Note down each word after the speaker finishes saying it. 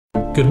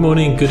Good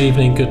morning, good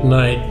evening, good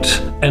night.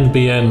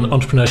 NBN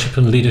Entrepreneurship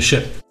and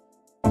Leadership.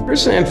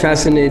 Personally, I'm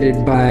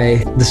fascinated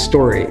by the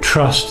story.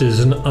 Trust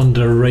is an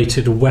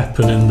underrated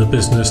weapon in the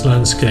business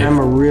landscape. I'm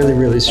a really,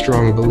 really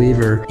strong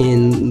believer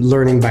in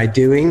learning by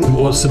doing.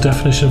 What's the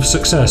definition of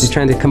success? You're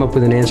trying to come up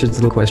with an answer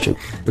to the question.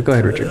 But go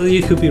ahead, Richard.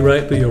 You could be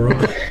right, but you're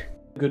wrong.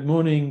 Good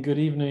morning, good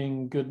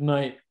evening, good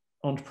night,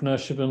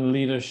 Entrepreneurship and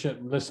Leadership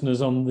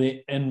listeners on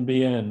the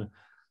NBN.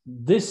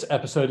 This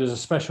episode is a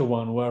special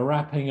one. We're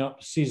wrapping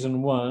up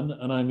season 1,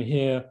 and I'm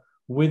here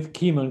with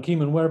Kimon.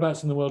 Kimon,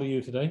 whereabouts in the world are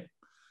you today?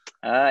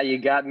 You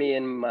got me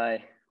in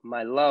my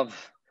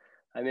love.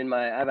 I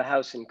have a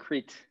house in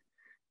Crete,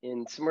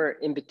 in somewhere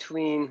in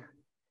between.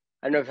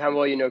 I don't know how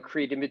well you know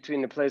Crete, in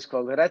between the place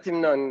called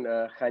Ratimno and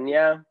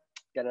Chania.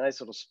 Got a nice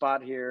little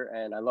spot here,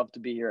 and I love to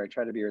be here. I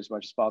try to be here as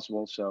much as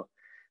possible. So,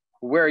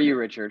 where are you,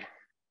 Richard?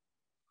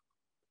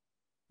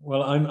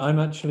 Well, I'm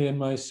actually in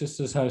my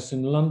sister's house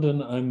in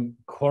London. I'm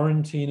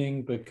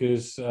quarantining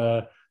because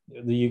the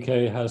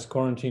UK has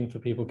quarantine for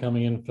people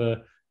coming in for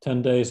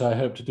 10 days. I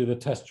hope to do the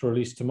test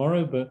release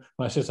tomorrow, but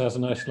my sister has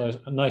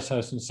a nice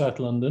house in South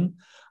London.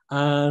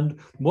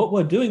 And what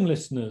we're doing,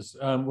 listeners,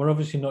 we're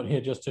obviously not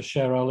here just to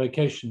share our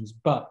locations,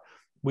 but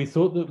we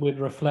thought that we'd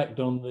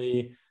reflect on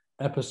the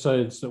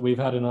episodes that we've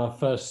had in our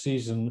first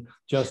season,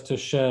 just to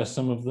share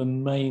some of the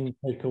main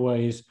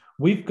takeaways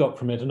we've got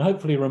from it, and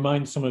hopefully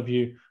remind some of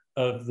you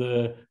of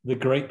the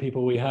great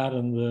people we had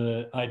and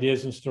the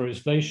ideas and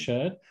stories they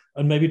shared,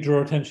 and maybe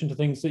draw attention to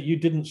things that you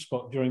didn't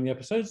spot during the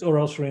episodes, or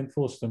else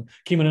reinforce them.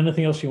 Kimon,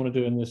 anything else you want to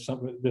do in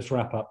this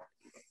wrap up?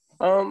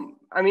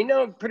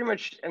 No, pretty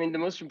much. The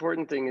most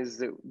important thing is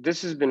that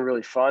this has been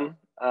really fun.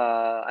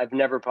 I've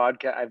never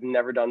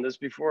done this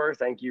before.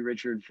 Thank you,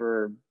 Richard,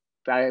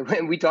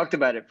 we talked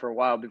about it for a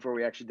while before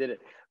we actually did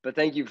it, but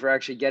thank you for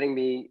actually getting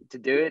me to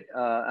do it.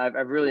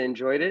 I've really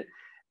enjoyed it.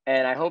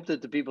 And I hope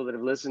that the people that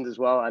have listened as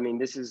well,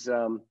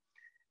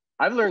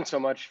 I've learned so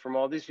much from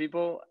all these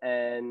people,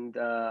 and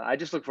I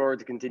just look forward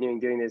to continuing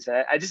doing this.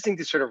 And I just think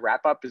this sort of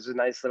wrap up is a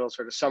nice little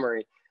sort of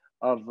summary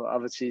of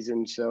a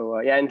season. So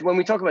and when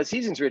we talk about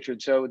seasons,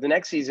 Richard, so the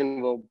next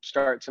season will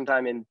start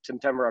sometime in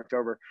September,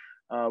 October.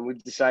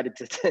 We've decided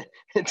to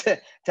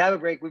have a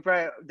break.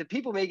 The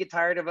people may get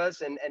tired of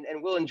us, and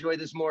we'll enjoy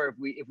this more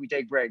if we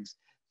take breaks.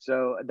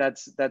 So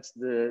that's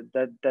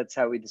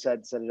how we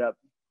decided to set it up.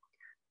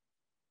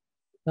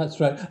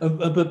 That's right.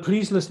 But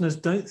please, listeners,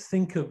 don't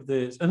think of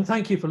this, and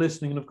thank you for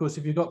listening. And of course,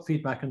 if you've got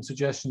feedback and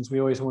suggestions, we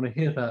always want to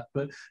hear that.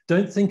 But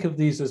don't think of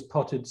these as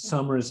potted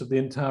summaries of the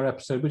entire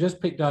episode. We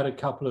just picked out a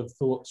couple of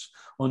thoughts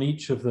on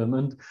each of them.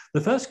 And the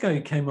first guy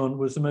who came on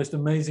was the most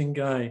amazing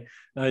guy,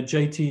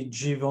 JT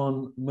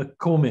Givon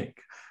McCormick,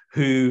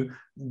 who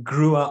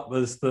grew up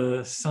as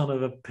the son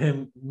of a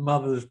pimp,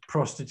 mother's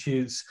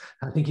prostitutes.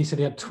 I think he said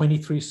he had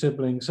 23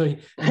 siblings. So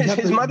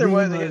his mother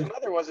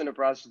wasn't a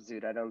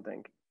prostitute, I don't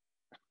think.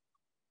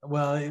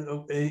 Well,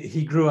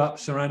 he grew up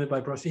surrounded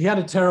by prostitutes. He had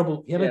a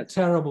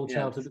terrible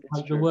childhood,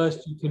 like the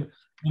worst you can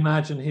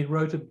imagine. He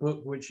wrote a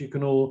book which you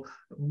can all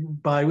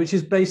buy, which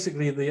is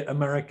basically the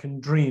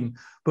American dream.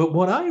 But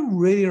what I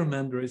really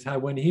remember is how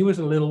when he was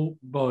a little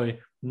boy,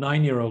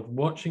 9-year-old,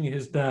 watching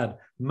his dad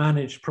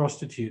manage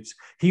prostitutes,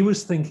 he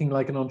was thinking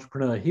like an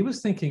entrepreneur. He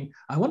was thinking,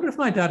 I wonder if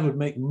my dad would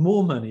make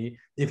more money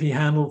if he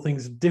handled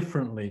things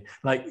differently.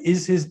 Like,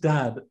 is his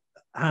dad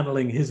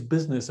handling his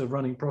business of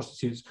running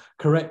prostitutes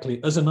correctly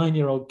as a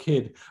 9-year-old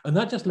kid? And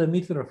that just led me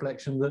to the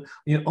reflection that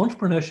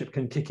entrepreneurship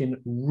can kick in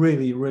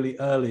really, really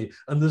early,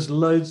 and there's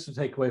loads to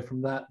take away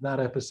from that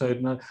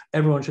episode. Now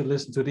everyone should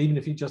listen to it. Even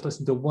if you just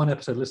listen to one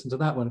episode, listen to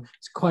that one.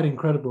 It's quite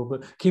incredible.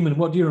 But Kimon,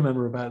 what do you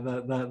remember about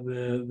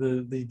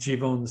the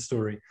Givon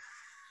story?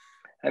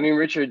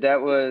 Richard, that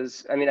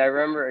was, I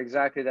remember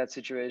exactly that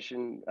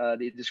situation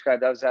that you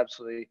described. That was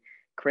absolutely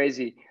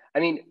crazy.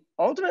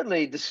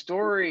 Ultimately the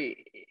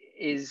story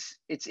is,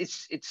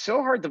 it's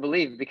so hard to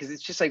believe, because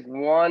it's just like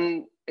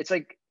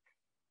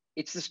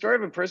it's the story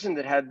of a person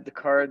that had the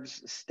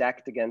cards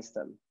stacked against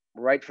them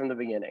right from the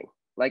beginning.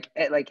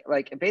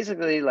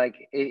 Basically,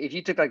 if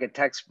you took like a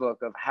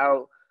textbook of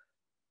how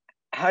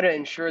to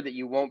ensure that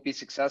you won't be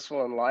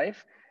successful in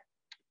life,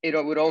 it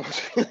would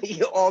almost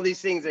all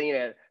these things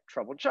that,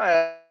 troubled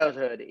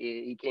childhood.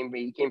 He came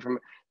from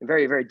a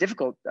very, very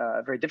difficult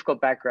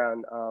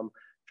background. A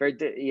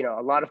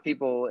lot of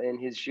people in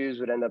his shoes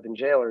would end up in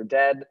jail or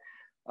dead.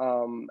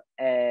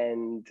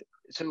 And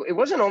so it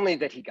wasn't only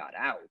that he got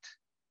out.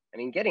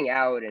 Getting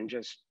out and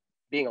just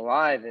being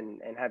alive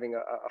and having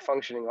a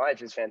functioning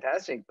life is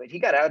fantastic, but he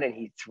got out and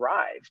he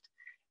thrived.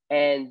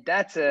 And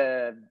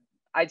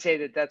I'd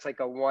say that's like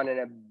a one in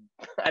a,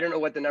 I don't know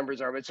what the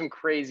numbers are, but some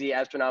crazy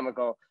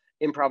astronomical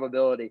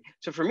improbability.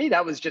 So for me,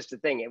 that was just a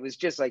thing. It was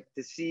just like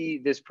to see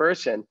this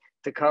person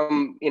to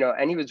come,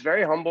 and he was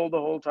very humble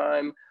the whole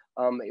time.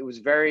 It was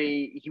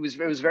very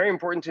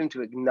important to him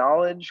to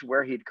acknowledge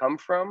where he'd come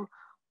from.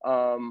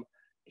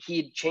 He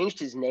had changed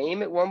his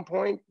name at one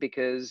point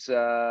because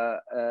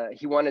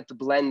he wanted to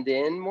blend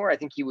in more. I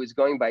think he was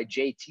going by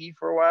JT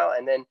for a while,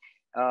 and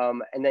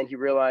then he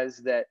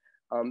realized that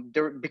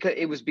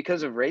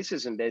because of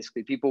racism,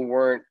 basically, people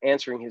weren't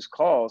answering his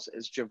calls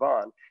as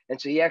Javon. And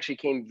so he actually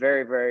came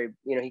very, very,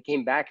 he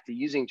came back to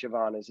using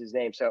Javon as his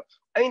name. So,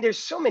 I mean, there's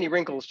so many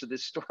wrinkles to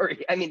this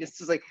story. I mean, it's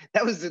just like,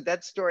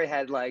 that story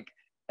had, like,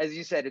 as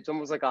you said, it's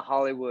almost like a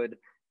Hollywood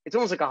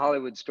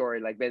story.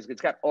 Like, basically,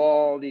 it's got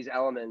all these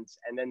elements.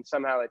 And then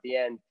somehow at the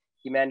end,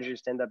 he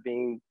manages to end up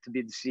to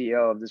be the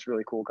CEO of this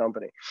really cool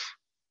company.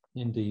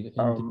 Indeed.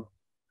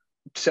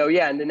 So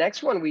yeah, and the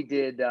next one we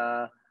did,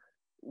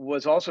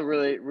 was also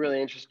really,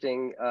 really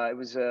interesting. It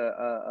was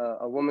a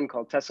woman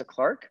called Tessa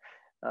Clark.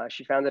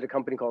 She founded a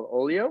company called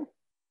Olio,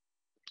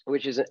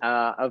 which is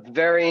a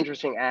very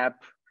interesting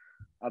app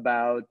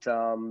about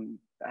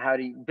how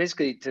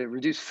to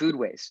reduce food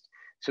waste.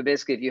 So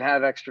basically, if you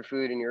have extra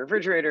food in your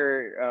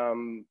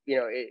refrigerator,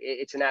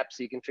 it's an app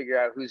so you can figure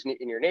out who's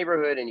in your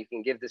neighborhood and you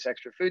can give this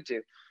extra food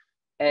to.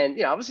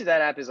 And obviously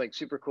that app is like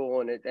super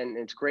cool and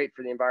it's great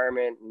for the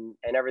environment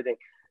and everything.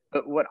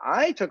 But what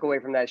I took away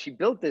from that, she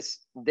has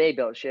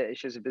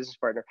a business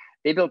partner.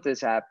 They built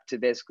this app to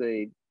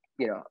basically,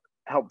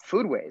 help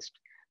food waste.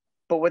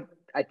 But what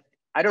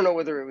I don't know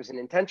whether it was an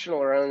intentional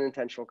or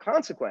unintentional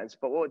consequence,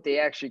 but what they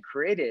actually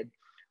created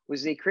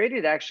was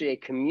actually a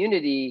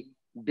community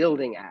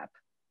building app.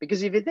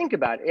 Because if you think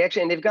about it,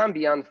 actually, and they've gone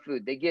beyond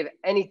food, they give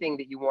anything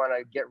that you want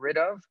to get rid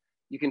of,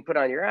 you can put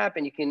on your app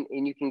and you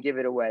can give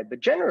it away.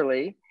 But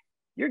generally,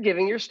 you're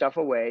giving your stuff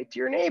away to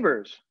your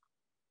neighbors.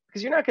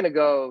 Because you're not going to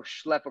go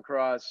schlep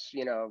across,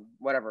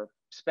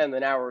 spend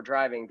an hour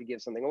driving to give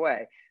something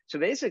away. So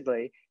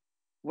basically,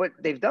 what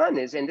they've done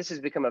is, and this has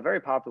become a very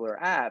popular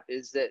app,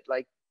 is that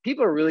like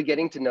people are really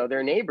getting to know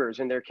their neighbors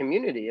and their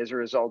community as a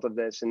result of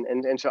this.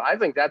 And so I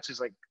think that's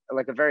just like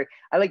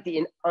I like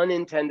the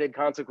unintended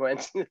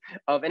consequence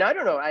of, and I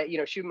don't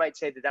know, she might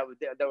say that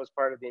was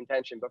part of the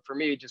intention, but for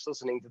me, just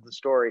listening to the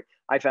story,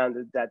 I found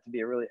that to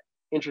be a really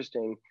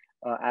interesting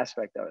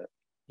aspect of it.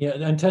 Yeah,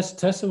 and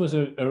Tessa was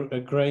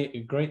a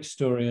great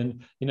story,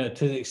 and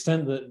to the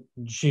extent that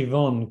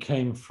Givon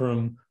came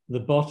from the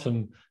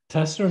bottom,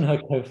 Tessa and her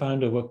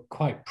co-founder were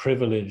quite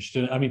privileged.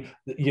 And I mean,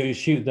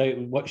 she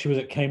was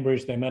at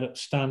Cambridge, they met at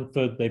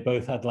Stanford, they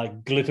both had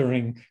like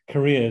glittering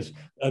careers,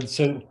 and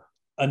so.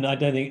 And I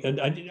don't think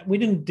we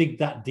didn't dig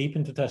that deep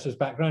into Tessa's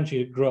background.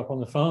 She grew up on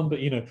the farm, but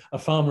a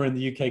farmer in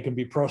the UK can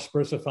be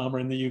prosperous. A farmer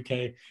in the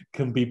UK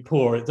can be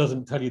poor. It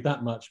doesn't tell you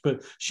that much,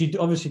 but she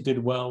obviously did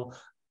well.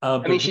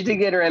 She did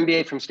get her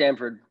MBA from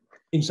Stanford.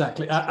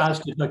 Exactly, as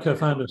did my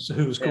co-founder,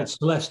 who was called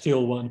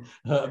Celestial One.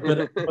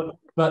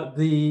 But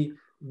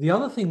the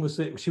other thing was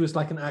that she was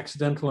like an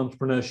accidental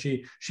entrepreneur.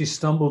 She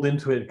stumbled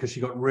into it because she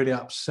got really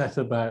upset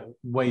about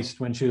waste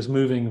when she was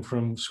moving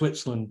from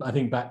Switzerland, I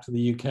think, back to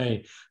the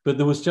UK. But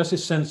there was just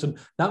this sense, and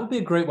that would be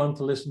a great one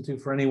to listen to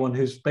for anyone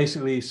who's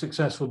basically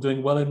successful,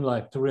 doing well in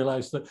life, to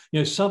realize that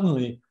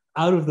suddenly,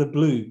 out of the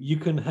blue, you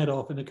can head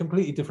off in a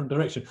completely different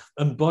direction.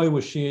 And boy,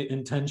 was she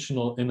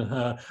intentional in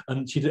her,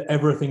 and she did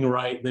everything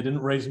right. They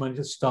didn't raise money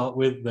to start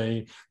with.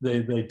 They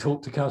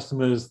talked to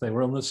customers. They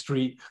were on the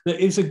street.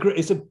 It's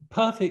a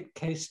perfect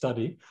case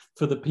study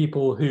for the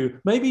people who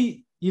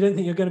maybe you don't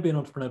think you're going to be an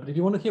entrepreneur, but if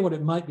you want to hear what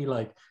it might be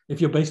like if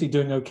you're basically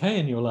doing okay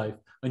in your life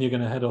and you're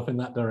going to head off in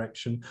that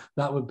direction,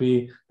 that would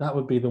be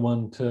the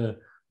one to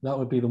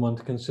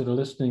consider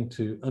listening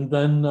to. And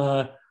then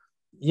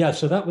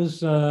so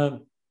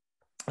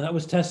that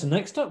was Tessa.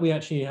 Next up, we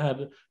actually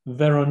had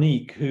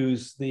Veronique,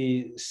 who's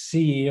the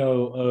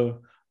CEO of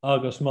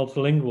Argos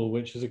Multilingual,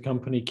 which is a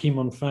company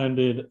Kimon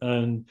founded,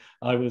 and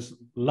I was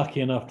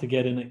lucky enough to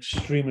get in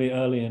extremely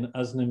early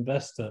as an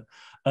investor.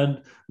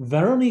 And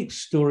Veronique's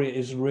story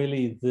is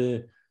really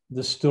the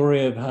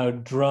story of how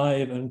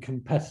drive and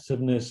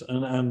competitiveness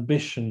and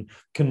ambition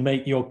can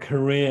make your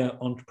career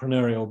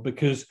entrepreneurial,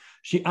 because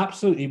she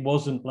absolutely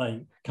wasn't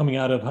like coming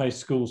out of high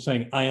school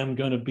saying, I am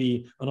going to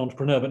be an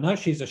entrepreneur, but now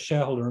she's a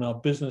shareholder and our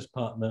business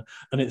partner.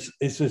 And it's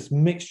this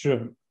mixture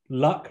of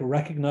luck,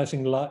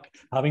 recognizing luck,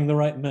 having the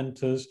right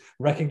mentors,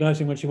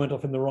 recognizing when she went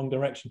off in the wrong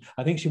direction.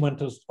 I think she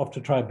went off to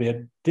try to be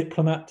a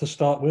diplomat to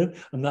start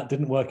with, and that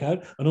didn't work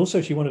out. And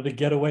also she wanted to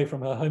get away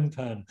from her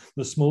hometown.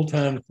 The small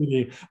town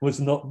city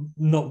was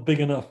not big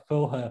enough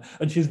for her.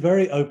 And she's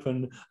very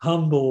open,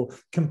 humble,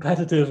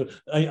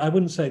 competitive. I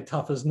wouldn't say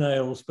tough as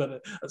nails,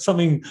 but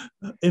something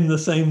in the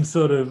same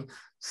sort of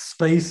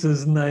space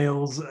as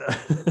nails,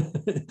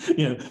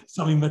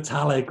 something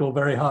metallic or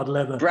very hard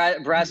leather.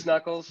 Brass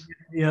knuckles.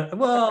 Yeah,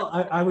 well,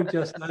 I would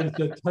just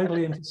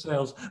totally into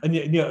sales. And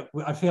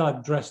I feel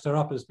I've dressed her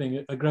up as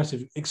being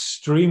aggressive,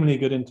 extremely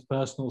good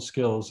interpersonal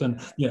skills.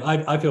 And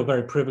I feel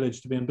very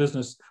privileged to be in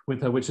business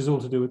with her, which is all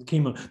to do with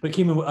Kimon. But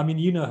Kimon, I mean,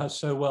 you know her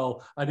so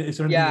well. Is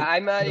there anything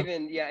I'm not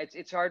even. Yeah,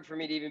 it's hard for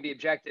me to even be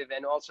objective.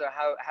 And also,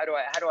 how do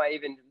I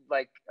even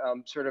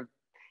sort of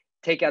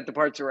take out the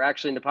parts that were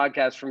actually in the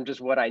podcast from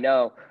just what I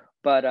know.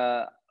 But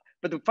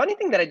the funny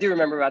thing that I do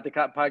remember about the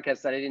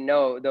podcast that I didn't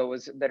know, though,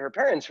 was that her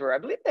parents were, I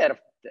believe they had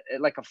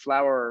a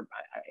flower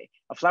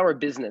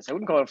business. I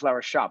wouldn't call it a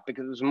flower shop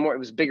because it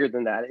was bigger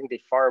than that. I think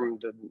they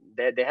farmed,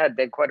 they had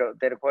quite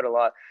a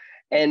lot.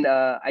 And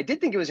I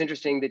did think it was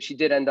interesting that she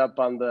did end up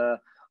on the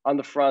on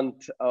the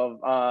front of,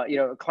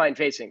 client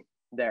facing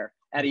there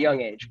at a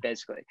young age,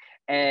 basically.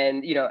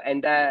 And,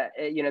 and that,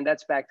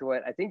 that's back to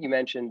what I think you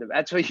mentioned.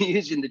 That's what you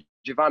used in the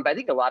Javon, but I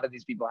think a lot of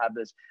these people have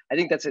this. I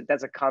think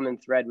that's a common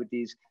thread with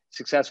these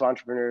successful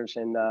entrepreneurs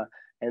and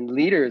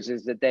leaders,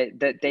 is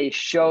that they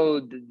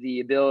showed the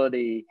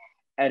ability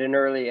at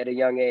a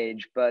young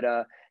age. But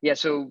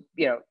so,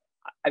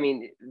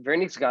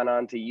 Veronique's gone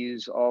on to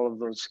use all of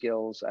those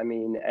skills.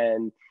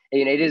 And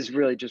it is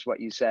really just what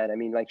you said.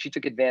 She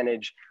took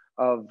advantage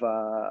of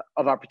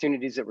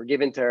opportunities that were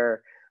given to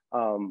her.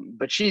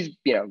 But she's,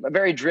 a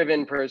very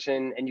driven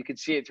person, and you could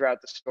see it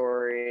throughout the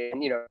story.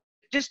 And,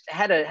 just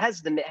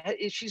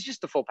she's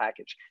just the full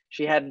package.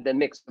 She had the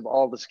mix of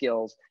all the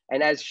skills.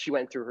 And as she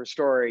went through her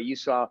story, you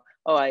saw,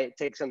 I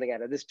take something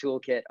out of this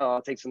toolkit.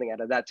 I'll take something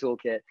out of that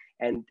toolkit.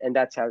 And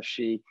that's how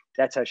she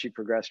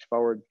progressed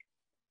forward.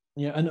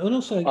 Yeah. And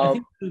also I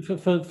think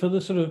for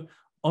the sort of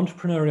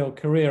entrepreneurial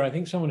career, I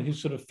think someone who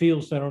sort of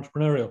feels they're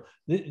entrepreneurial,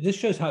 this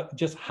shows how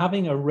just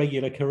having a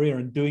regular career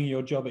and doing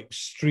your job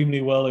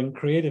extremely well and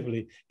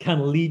creatively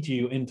can lead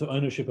you into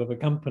ownership of a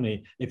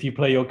company if you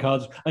play your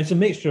cards. And it's a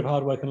mixture of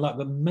hard work and luck,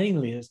 but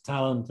mainly it's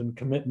talent and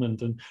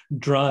commitment and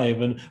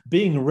drive and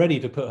being ready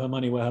to put her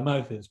money where her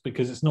mouth is,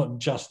 because it's not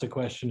just a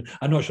question.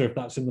 I'm not sure if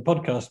that's in the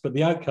podcast, but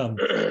the outcome.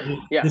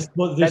 Yeah,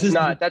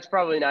 that's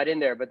probably not in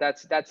there, but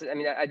that's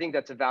I think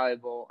that's a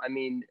valuable.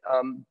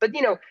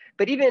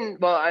 But even,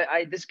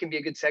 this can be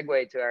a good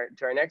segue to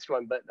our next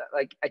one. But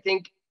I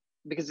think,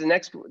 because the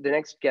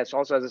next guest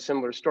also has a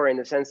similar story, in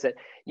the sense that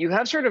you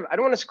have sort of, I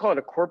don't want to call it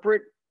a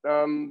corporate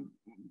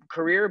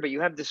career, but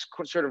you have this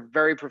sort of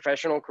very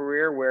professional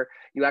career where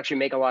you actually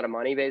make a lot of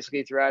money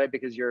basically throughout it,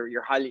 because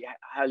you're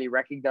highly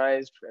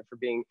recognized for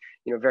being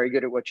very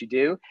good at what you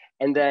do,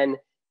 and then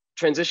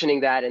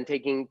transitioning that and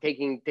taking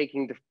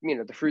the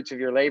the fruits of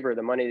your labor,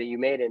 the money that you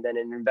made, and then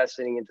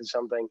investing into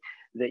something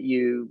that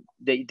you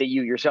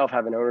yourself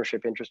have an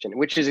ownership interest in,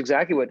 which is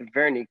exactly what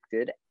Veronique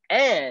did.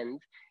 And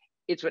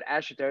it's what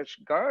Ashutosh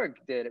Garg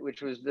did,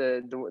 which was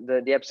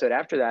the episode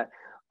after that.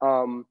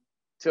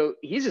 So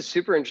he's a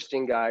super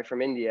interesting guy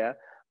from India,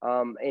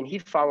 and he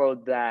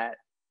followed that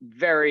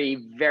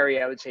very,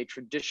 very, I would say,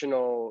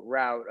 traditional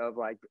route of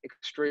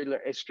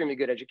extremely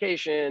good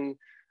education,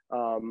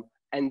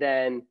 and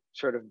then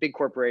sort of big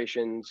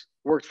corporations,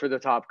 worked for the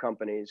top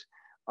companies,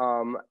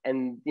 and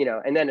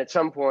then at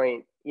some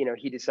point,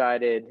 he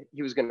decided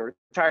he was going to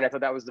retire. And I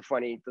thought that was the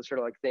sort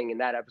of thing in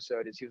that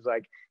episode, is he was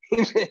like,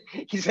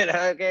 he said,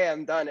 okay,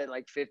 I'm done at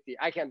 50.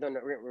 I can't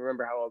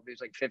remember how old he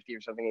was, 50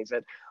 or something. He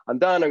said, I'm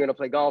done. I'm going to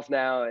play golf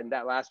now. And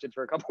that lasted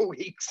for a couple of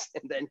weeks.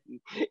 And then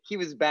he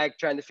was back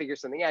trying to figure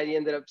something out. He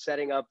ended up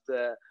setting up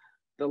the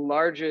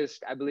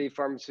largest, I believe,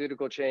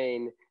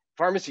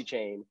 pharmacy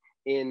chain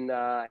in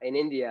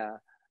India,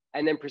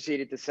 and then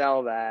proceeded to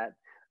sell that.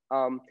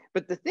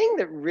 But the thing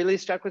that really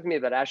stuck with me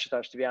about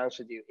Ashutosh, to be honest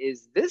with you,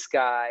 is this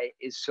guy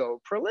is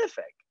so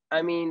prolific.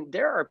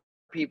 There are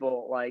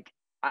people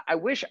I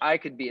wish I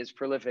could be as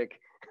prolific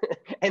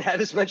and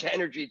have as much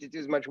energy to do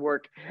as much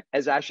work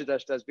as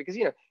Ashutosh does, because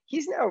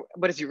he's now,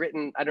 what has he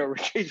written? I don't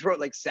know, he's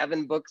wrote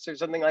 7 books or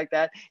something like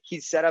that.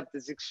 He's set up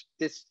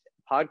this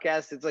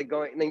podcast. It's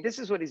going, this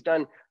is what he's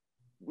done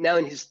now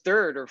in his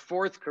 3rd or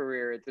 4th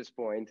career at this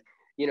point.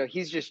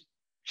 He's just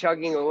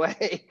chugging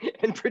away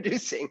and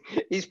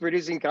he's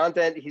producing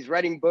content, he's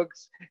writing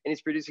books, and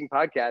he's producing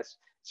podcasts.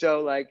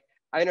 So I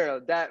don't know,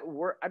 that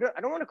work, I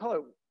don't want to call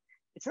it,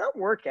 it's not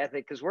work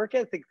ethic, because work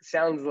ethic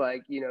sounds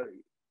like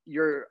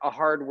you're a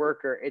hard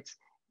worker.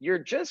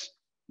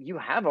 You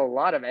have a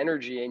lot of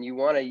energy, and you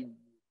want to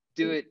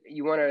do it,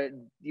 you want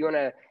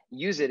to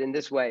use it in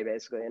this way,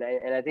 basically.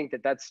 And I think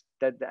that's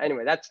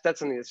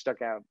something that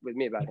stuck out with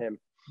me about him.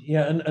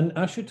 Yeah, and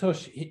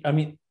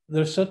Ashutosh,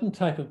 there's a certain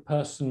type of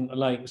person,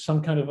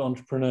 some kind of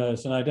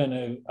entrepreneurs, and I don't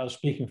know, I was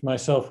speaking for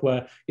myself,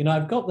 where,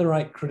 I've got the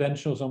right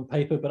credentials on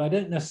paper, but I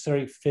don't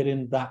necessarily fit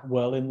in that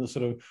well in the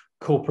sort of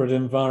corporate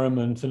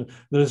environment. And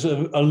there's a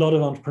lot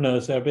of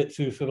entrepreneurs, they're a bit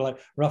too sort of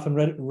rough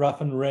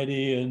and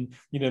ready, and,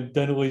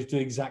 don't always do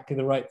exactly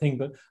the right thing.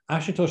 But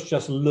Ashutosh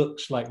just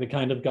looks like the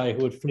kind of guy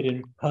who would fit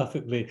in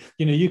perfectly.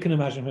 You can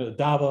imagine him at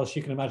Davos,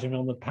 you can imagine him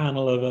on the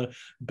panel of a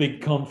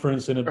big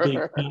conference in a big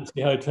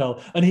fancy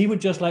hotel, and he would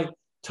just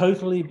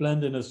totally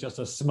blend in as just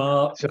a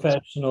smart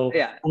professional,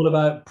 all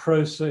about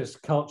process,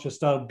 culture,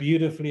 style,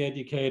 beautifully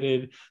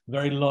educated,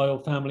 very loyal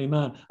family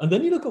man. And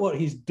then you look at what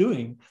he's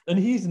doing, and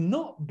he's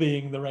not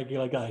being the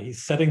regular guy.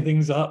 He's setting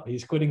things up,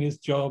 he's quitting his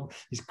job,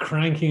 he's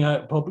cranking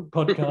out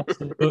podcasts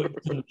and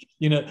books, and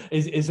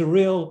is a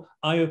real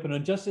eye-opener.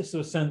 And just this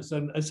sort of sense,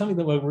 and it's something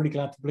that we're really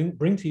glad to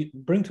bring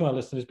to our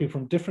listeners, people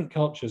from different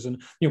cultures, and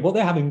what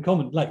they have in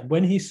common.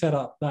 When he set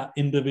up that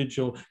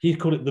individual, he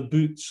called it the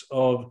Boots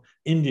of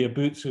India.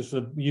 Boots was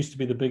the used to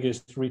be the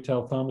biggest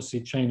retail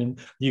pharmacy chain in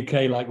the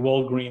UK, like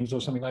Walgreens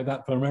or something like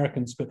that for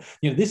Americans. But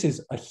this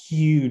is a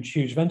huge,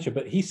 huge venture.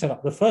 But he set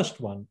up the first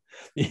one.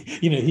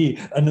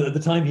 And at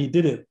the time he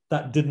did it,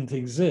 that didn't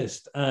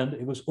exist, and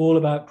it was all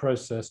about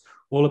process,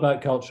 all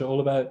about culture, all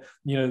about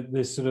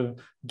this sort of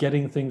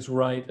getting things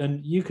right.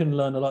 And you can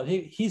learn a lot.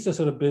 He's a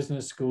sort of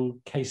business school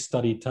case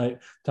study type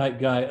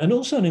guy, and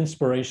also an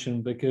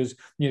inspiration because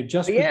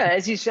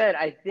as you said,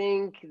 I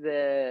think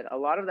that a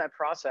lot of that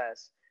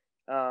process,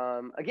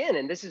 again,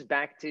 and this is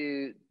back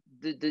to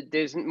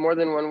there's more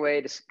than one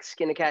way to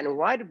skin a cat. And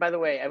why? By the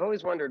way, I've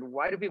always wondered,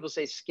 why do people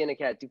say skin a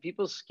cat? Do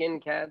people skin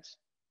cats?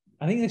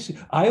 I think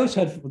I always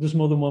had there's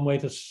more than one way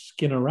to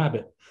skin a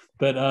rabbit,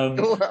 but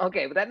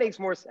okay, but that makes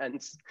more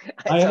sense.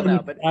 I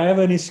have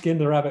only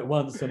skinned a rabbit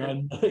once,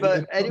 and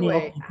but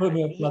anyway,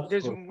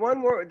 there's more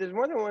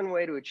than one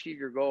way to achieve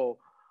your goal,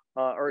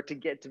 or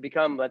to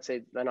become, let's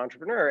say, an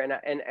entrepreneur.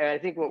 And I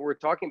think what we're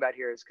talking about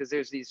here is because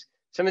there's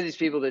some of these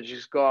people that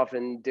just go off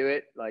and do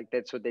it, like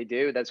that's what they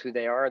do, that's who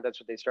they are, that's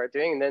what they start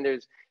doing, and then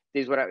there's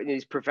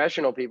these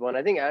professional people, and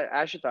I think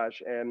Ashutosh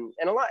and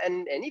a lot,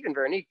 and even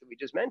Veronique that we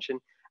just mentioned.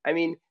 I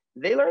mean,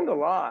 they learned a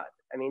lot.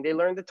 I mean, they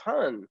learned a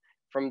ton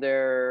from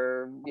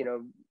their,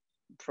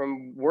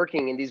 from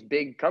working in these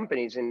big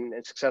companies and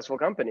successful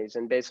companies.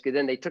 And basically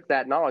then they took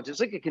that knowledge. It's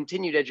like a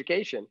continued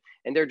education,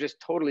 and they're just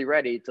totally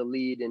ready to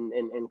lead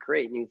and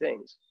create new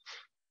things.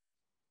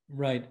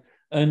 Right.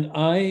 And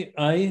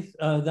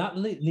that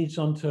leads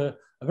on to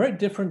a very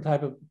different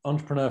type of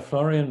entrepreneur,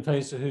 Florian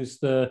Faes, who's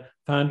the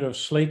founder of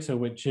Slater,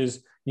 which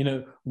is,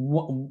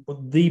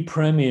 the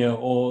premier,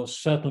 or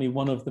certainly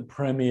one of the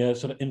premier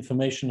sort of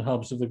information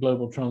hubs of the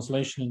global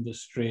translation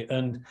industry.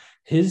 And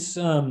his,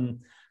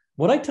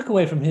 what I took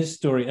away from his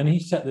story, and he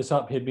set this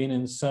up, he'd been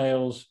in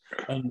sales,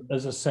 and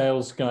as a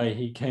sales guy,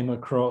 he came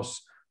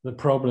across the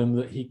problem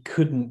that he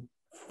couldn't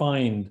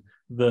find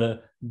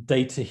the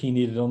data he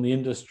needed on the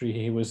industry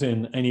he was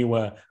in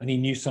anywhere. And he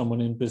knew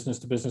someone in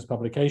business-to-business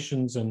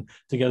publications, and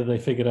together they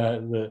figured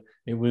out that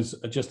it was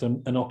just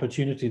an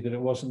opportunity, that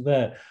it wasn't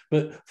there.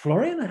 But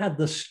Florian had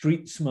the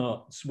street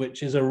smarts,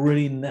 which is a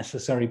really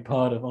necessary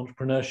part of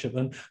entrepreneurship.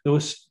 And there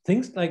was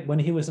things like when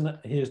he was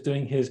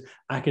doing his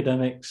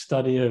academic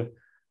study of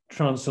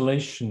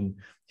translation,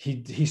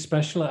 he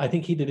specialized, I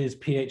think he did his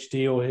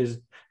PhD or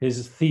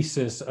his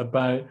thesis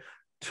about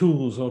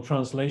tools or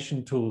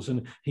translation tools,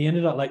 and he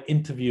ended up like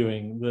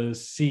interviewing the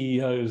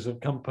CEOs of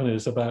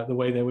companies about the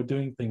way they were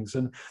doing things.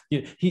 And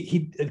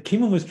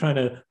Kimon was trying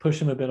to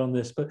push him a bit on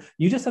this, but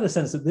you just had a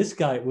sense that this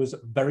guy was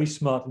very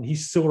smart, and he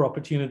saw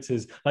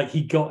opportunities, like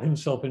he got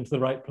himself into the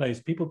right place.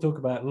 People talk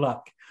about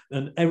luck,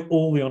 and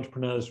all the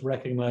entrepreneurs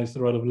recognize the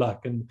role of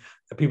luck, and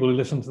people who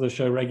listen to the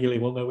show regularly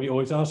will know we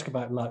always ask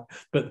about luck,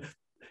 but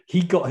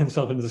he got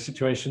himself into the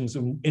situations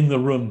in the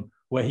room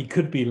where he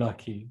could be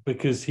lucky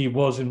because he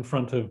was in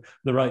front of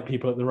the right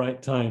people at the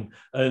right time.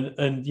 And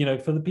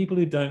for the people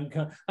who don't,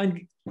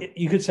 and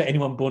you could say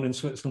anyone born in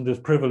Switzerland is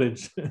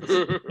privileged.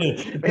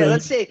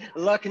 Let's say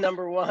luck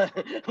number one,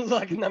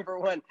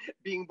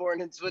 being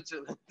born in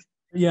Switzerland.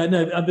 Yeah,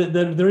 no, but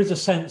there is a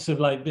sense of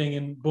like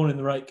being born in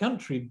the right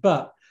country,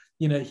 but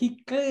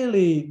he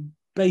clearly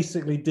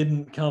basically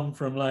didn't come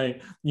from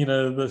like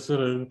the sort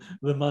of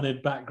the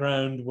moneyed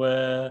background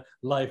where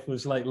life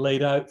was like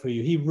laid out for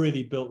you. He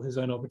really built his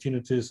own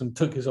opportunities and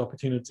took his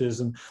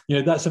opportunities, and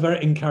that's a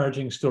very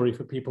encouraging story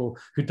for people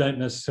who don't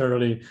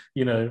necessarily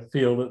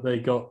feel that they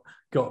got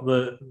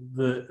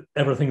the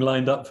everything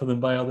lined up for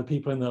them by other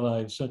people in their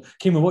lives. So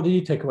Kimon, what did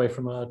you take away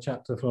from our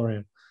chapter,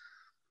 Florian?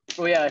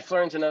 Well, yeah,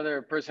 Florian's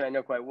another person I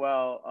know quite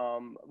well.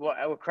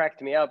 What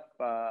cracked me up,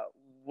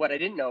 what I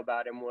didn't know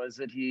about him was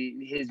that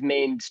his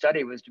main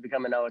study was to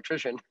become an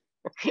electrician.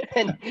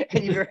 and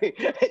he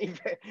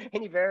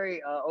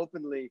very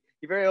openly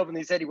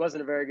said he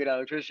wasn't a very good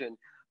electrician.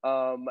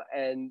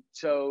 And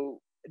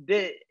so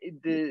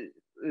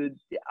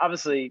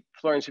obviously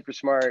Florian's super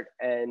smart,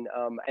 and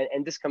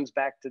this comes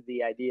back to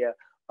the idea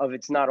of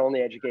it's not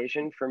only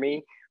education for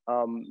me.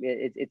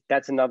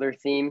 That's another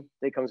theme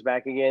that comes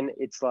back again.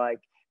 It's like,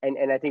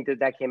 and I think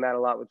that came out a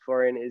lot with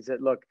Florian, is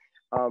that, look,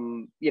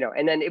 and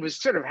then it was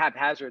sort of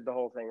haphazard, the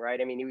whole thing, right?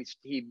 I mean,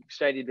 he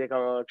studied to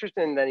become an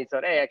electrician, and then he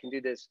thought, hey, I can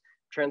do this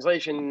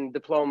translation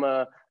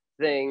diploma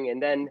thing,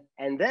 and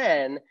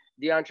then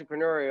the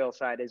entrepreneurial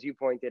side, as you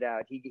pointed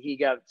out, he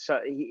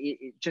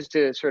just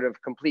to sort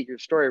of complete your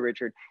story,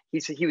 Richard.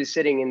 He was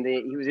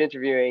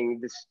interviewing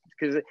this,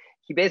 because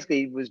he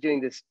basically was doing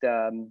this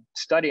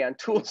study on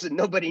tools, and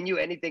nobody knew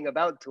anything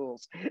about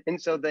tools.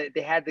 And so they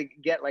had to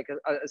get like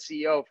a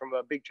CEO from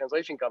a big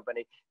translation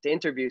company to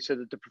interview, so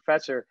that the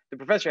professor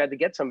had to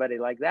get somebody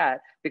like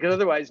that, because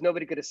otherwise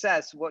nobody could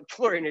assess what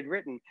Florian had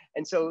written.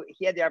 And so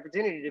he had the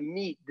opportunity to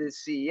meet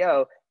this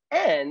CEO,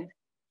 and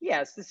he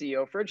asked the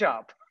CEO for a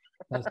job.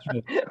 That's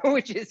true.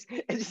 Which is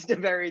just a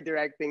very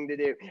direct thing to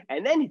do.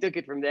 And then he took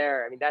it from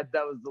there. I mean, that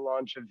was the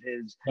launch of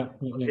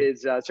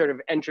his sort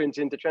of entrance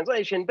into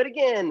translation. But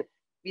again,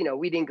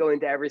 we didn't go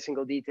into every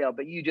single detail,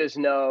 but you just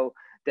know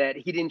that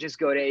he didn't just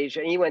go to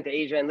Asia. He went to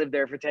Asia and lived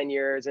there for 10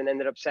 years and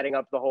ended up setting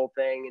up the whole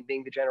thing and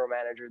being the general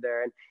manager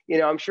there. And, you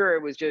know, I'm sure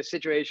it was just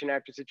situation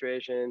after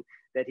situation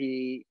that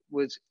he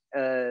was,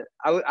 I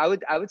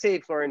would say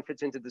Florian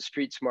fits into the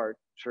street smart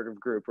sort of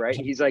group, right?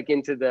 He's like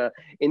into the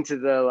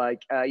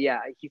like, yeah,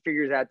 he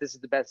figures out this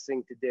is the best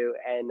thing to do.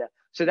 And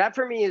so that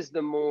for me is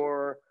the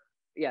more,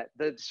 yeah,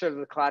 the sort of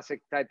the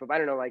classic type of, I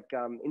don't know, like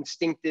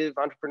instinctive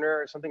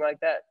entrepreneur or something like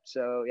that.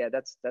 So yeah,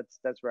 that's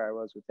where I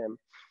was with him.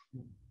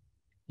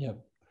 Yeah.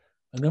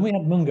 And then we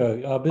had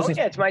Mungo, our business.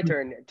 Oh yeah, it's my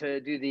turn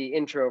to do the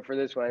intro for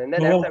this one. And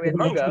then after we had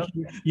Mungo.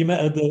 You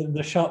met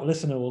the sharp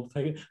listener will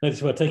take it.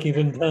 Notice we're taking it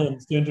in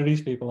turns to introduce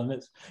people, and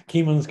it's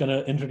Kimon's going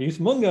to introduce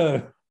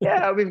Mungo.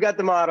 Yeah, we've got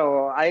the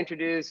model. I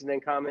introduce and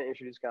then comment,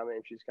 introduce, comment,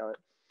 introduce, comment.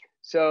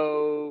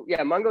 So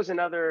yeah, Mungo's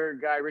another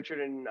guy Richard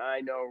and I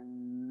know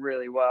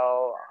really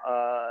well.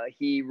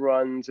 He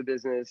runs a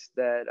business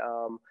that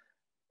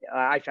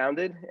I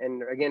founded,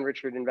 and again,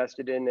 Richard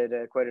invested in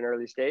at quite an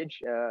early stage.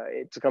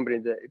 It's a company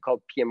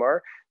called PMR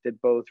that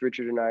both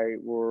Richard and I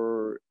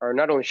are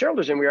not only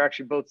shareholders in, we are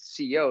actually both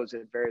CEOs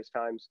at various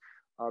times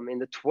in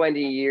the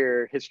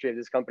 20-year history of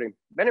this company.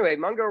 But anyway,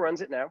 Mungo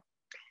runs it now.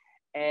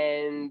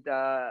 And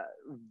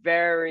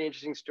very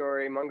interesting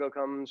story. Mungo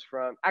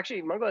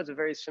has a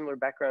very similar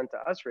background to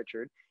us,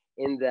 Richard,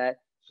 in that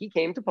he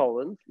came to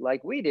Poland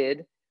like we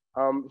did.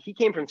 He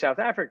came from South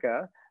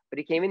Africa, but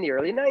he came in the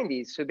early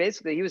 90s. So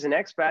basically he was an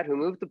expat who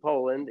moved to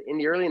Poland in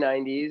the early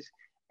 90s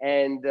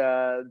and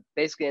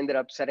basically ended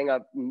up setting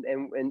up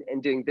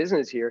and doing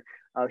business here.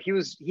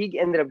 He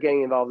ended up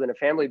getting involved in a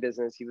family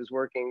business. He was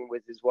working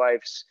with his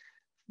wife's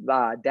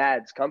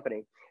dad's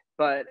company.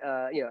 But,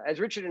 you know, as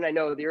Richard and I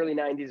know, the early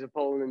 90s of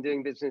Poland and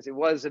doing business, it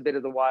was a bit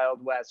of the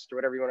Wild West or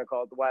whatever you want to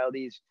call it, the Wild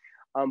East.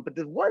 But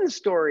the one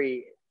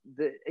story,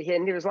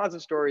 and there's lots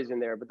of stories in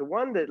there, but the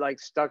one that like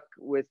stuck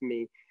with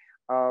me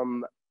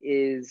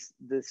is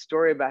the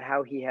story about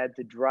how he had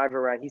to drive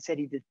around. He said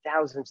he did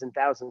thousands and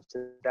thousands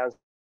and thousands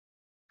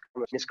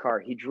in his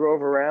car. He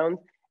drove around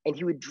and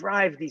he would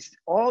drive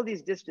all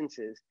these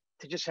distances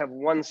to just have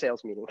one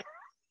sales meeting.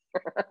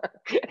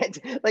 It's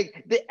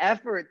like the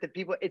effort that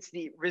people, it's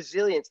the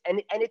resilience.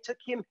 And it took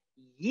him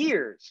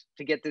years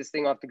to get this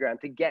thing off the ground,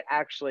 to get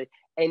actually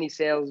any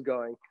sales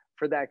going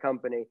for that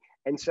company.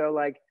 And so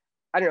like,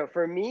 I don't know,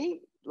 for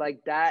me,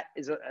 like that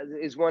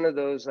is one of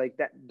those, like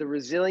that, the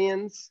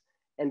resilience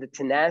and the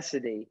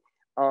tenacity,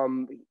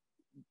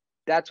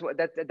 that's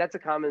a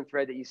common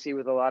thread that you see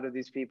with a lot of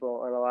these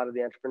people and a lot of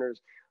the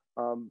entrepreneurs.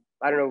 I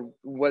don't know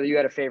whether you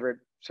had a favorite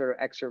sort of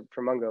excerpt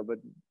from Mungo, but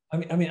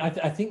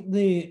I think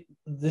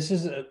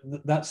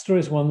that story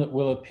is one that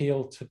will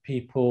appeal to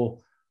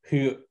people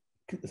who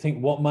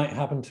think, what might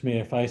happen to me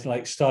if I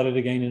like started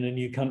again in a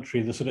new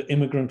country, the sort of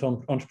immigrant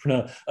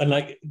entrepreneur. And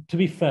like, to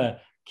be fair,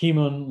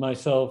 Kimon,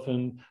 myself,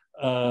 and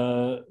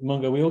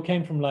Mungo, we all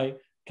came from like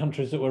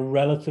countries that were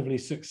relatively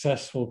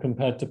successful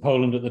compared to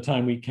Poland at the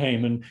time we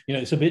came. And, you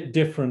know, it's a bit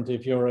different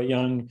if you're a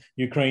young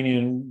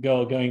Ukrainian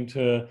girl going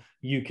to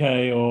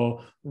UK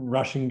or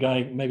Russian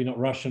guy, maybe not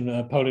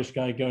Russian, Polish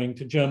guy going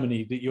to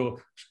Germany, that you're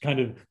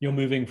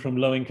moving from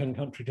low income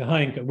country to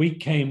high income. We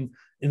came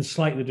in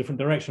slightly different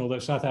direction, although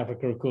South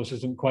Africa, of course,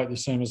 isn't quite the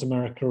same as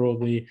America or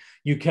the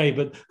UK.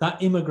 But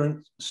that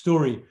immigrant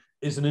story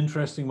is an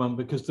interesting one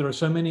because there are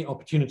so many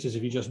opportunities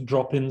if you just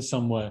drop in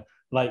somewhere.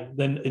 Like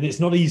then, and it's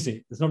not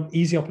easy. It's not an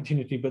easy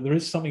opportunity, but there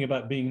is something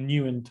about being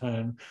new in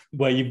town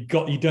where you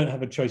don't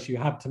have a choice. You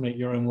have to make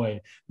your own way.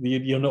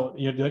 You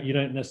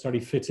don't necessarily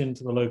fit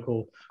into the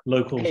local.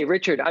 Hey,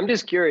 Richard, I'm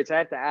just curious. I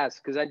have to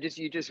ask because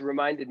you just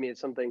reminded me of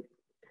something.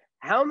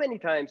 How many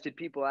times did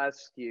people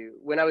ask you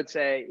when I would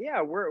say,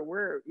 yeah, where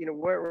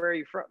are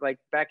you from? Like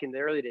back in the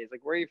early days,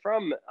 like, where are you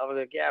from? I was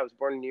like, yeah, I was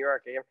born in New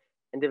York.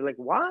 And they're like,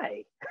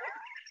 why?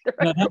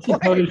 No,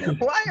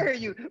 why are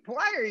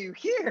you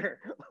here?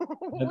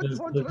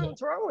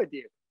 What's wrong with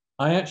you?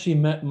 I actually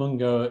met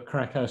Mungo at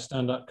Krakow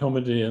stand-up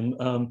comedy, and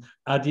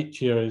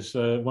Aditya is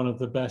one of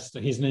the best.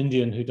 He's an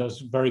Indian who does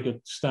very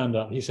good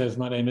stand-up. He says,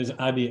 "My name is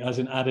Adi, as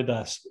in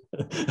Adidas,"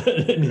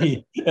 and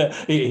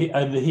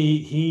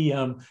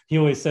he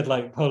always said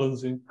like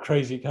Poland's a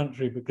crazy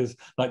country because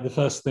like the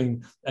first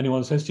thing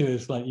anyone says to you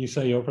is like, you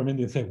say you're from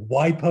India, they say,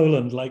 why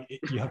Poland? Like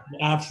you have to be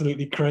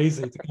absolutely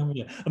crazy to come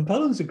here. And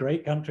Poland's a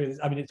great country.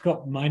 I mean, it's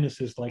got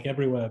minuses like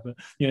everywhere, but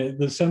you know,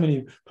 there's so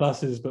many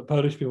pluses. But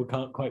Polish people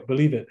can't quite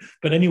believe it.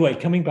 But anyway,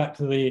 coming back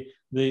to the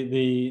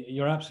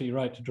you're absolutely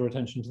right to draw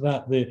attention to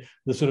that. The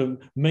sort of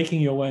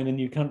making your way in a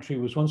new country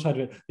was one side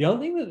of it. The other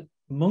thing that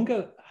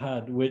Mungo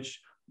had,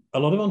 which a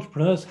lot of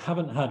entrepreneurs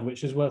haven't had,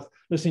 which is worth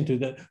listening to,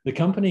 that the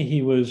company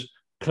he was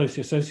closely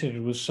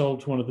associated was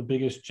sold to one of the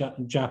biggest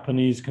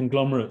Japanese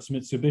conglomerates,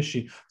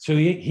 Mitsubishi. So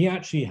he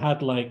actually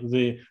had like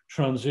the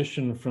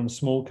transition from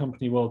small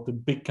company world to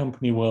big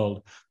company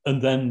world,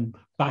 and then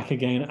back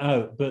again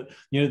out. But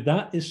you know,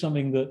 that is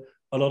something that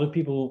a lot of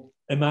people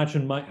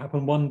imagine might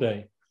happen one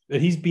day.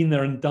 But he's been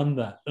there and done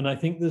that. And I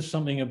think there's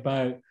something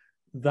about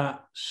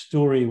that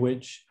story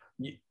which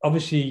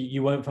obviously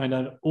you won't find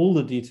out all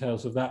the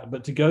details of that,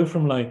 but to go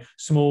from like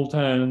small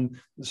town,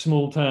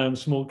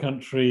 small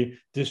country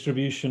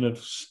distribution of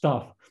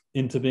stuff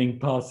into being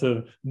part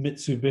of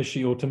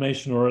Mitsubishi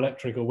Automation or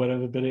Electric or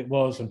whatever bit it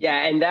was.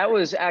 Yeah, and that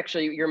was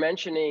actually, you're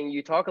mentioning,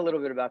 you talk a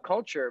little bit about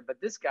culture, but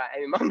this guy,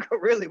 I mean, Mungo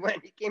really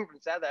went, he came from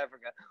South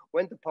Africa,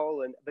 went to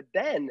Poland, but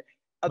then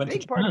a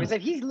big part of it is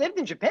that he lived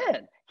in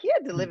Japan. He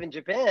had to live in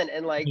Japan,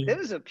 and like, there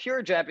was a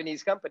pure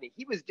Japanese company.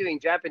 He was doing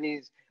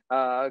Japanese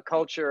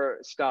culture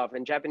stuff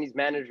and Japanese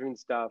management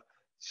stuff.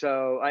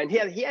 So, and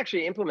he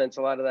actually implements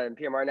a lot of that in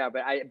PMR now,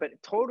 but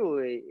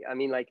totally, I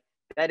mean, like,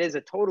 that is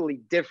a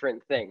totally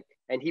different thing.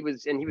 And he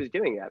was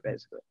doing that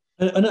basically.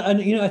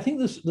 And you know, I think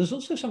there's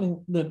also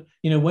something that,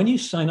 you know, when you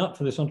sign up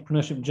for this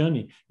entrepreneurship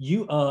journey,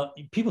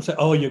 people say,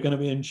 oh, you're going to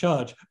be in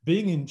charge.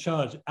 Being in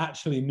charge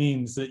actually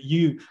means that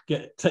you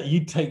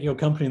take your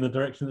company in the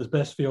direction that's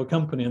best for your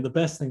company. And the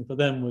best thing for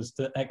them was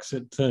to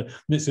exit to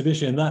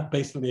Mitsubishi, and that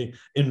basically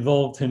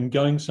involved him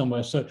going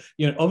somewhere. So,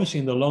 you know,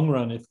 obviously in the long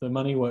run, if the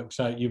money works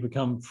out, you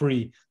become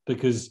free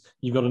because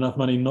you've got enough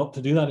money not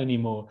to do that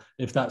anymore.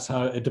 If that's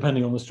how,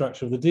 depending on the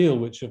structure of the deal,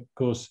 which of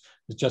course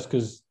is just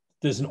because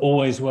doesn't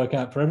always work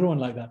out for everyone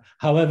like that.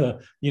 However,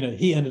 you know,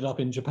 he ended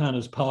up in Japan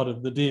as part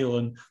of the deal.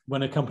 And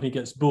when a company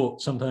gets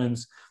bought,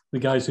 sometimes the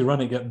guys who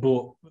run it get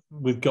bought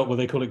with what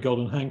they call it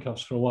golden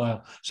handcuffs for a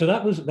while. So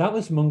that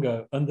was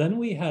Mungo. And then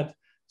we had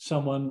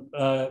someone,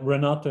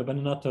 Renato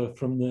Beninatto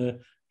from the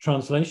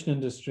translation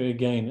industry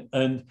again.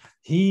 And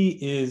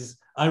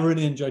I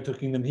really enjoy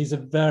talking to him. He's a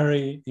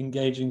very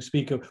engaging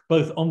speaker,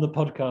 both on the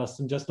podcast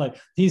and just like,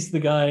 he's the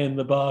guy in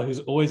the bar who's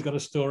always got a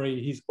story.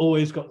 He's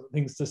always got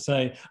things to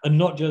say. And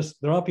not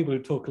just, there are people who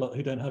talk a lot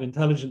who don't have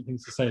intelligent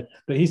things to say,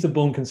 but he's a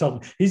born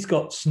consultant. He's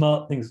got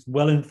smart things,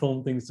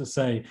 well-informed things to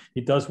say.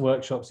 He does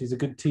workshops. He's a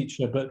good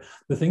teacher. But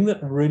the thing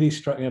that really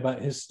struck me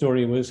about his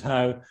story was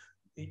how,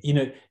 you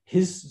know,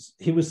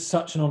 he was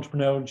such an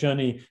entrepreneurial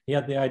journey. He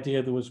had the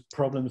idea there was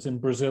problems in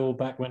Brazil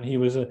back when he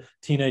was a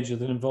teenager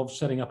that involved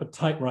setting up a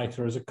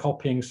typewriter as a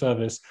copying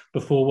service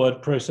before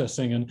word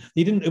processing. And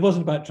it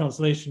wasn't about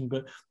translation,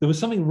 but there was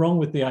something wrong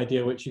with the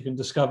idea, which you can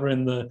discover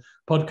in the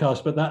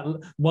podcast. But that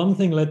one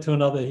thing led to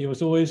another. He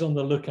was always on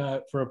the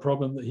lookout for a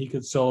problem that he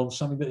could solve,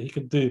 something that he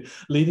could do,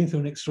 leading to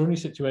an extraordinary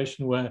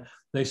situation where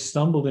they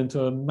stumbled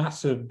into a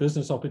massive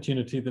business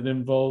opportunity that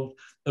involved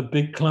a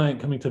big client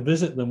coming to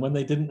visit them when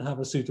they didn't have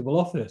a suitable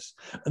office.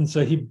 And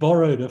so he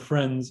borrowed a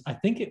friend's, I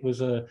think it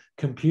was a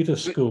computer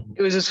school.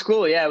 It was a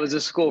school, yeah, it was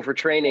a school for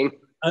training.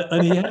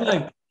 And he had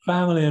like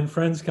family and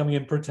friends coming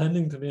in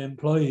pretending to be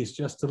employees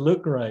just to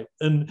look right.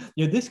 And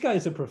you know, this guy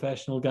is a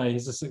professional guy,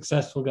 he's a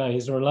successful guy,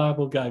 he's a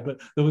reliable guy,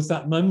 but there was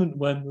that moment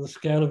when the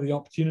scale of the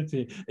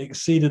opportunity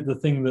exceeded the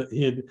thing that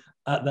he had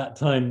at that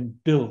time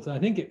built. I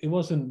think it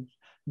wasn't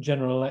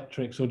General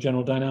Electrics or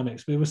General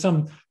Dynamics, but it was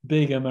some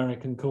big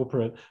American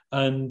corporate.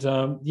 And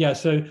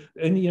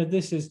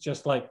this is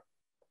just like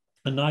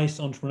a nice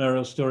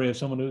entrepreneurial story of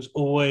someone who's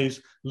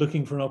always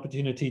looking for an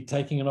opportunity,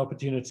 taking an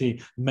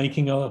opportunity,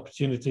 making an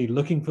opportunity,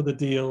 looking for the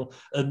deal.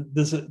 And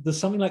there's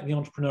something like the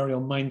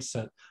entrepreneurial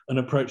mindset and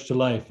approach to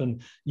life,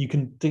 and you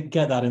can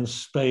get that in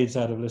spades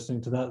out of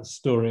listening to that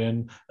story.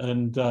 And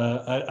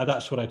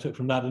that's what I took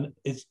from that. And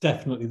it's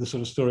definitely the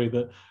sort of story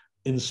that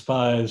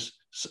inspires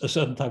a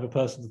certain type of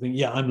person to think,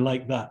 yeah, I'm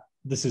like that.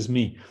 This is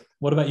me.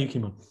 What about you,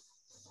 Kimon?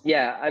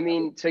 Yeah, I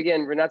mean, so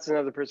again, Renato's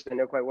another person I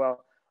know quite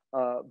well.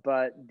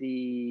 But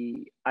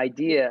the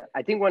idea,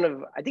 I think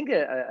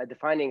a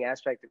defining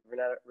aspect of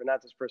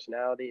Renato's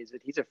personality is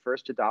that he's a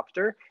first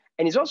adopter,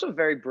 and he's also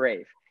very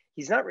brave.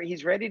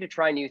 He's ready to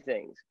try new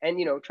things. And,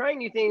 you know, trying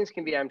new things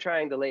can be, I'm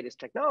trying the latest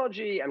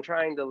technology, I'm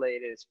trying the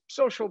latest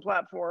social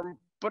platform,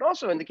 but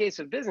also in the case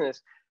of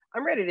business,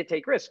 I'm ready to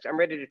take risks. I'm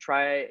ready to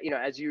try, you know,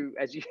 as you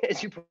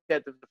put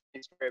out the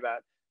story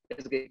about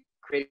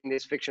creating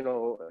this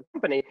fictional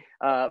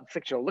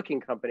looking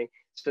company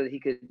so he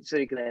could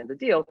land the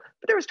deal.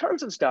 But there was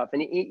tons of stuff.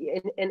 And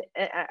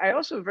I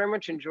also very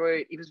much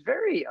enjoyed, he was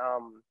very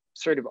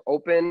sort of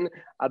open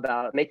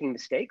about making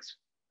mistakes.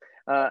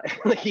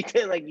 He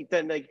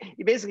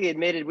basically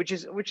admitted, which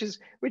is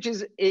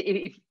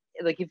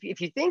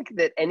if you think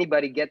that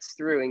anybody gets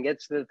through and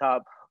gets to the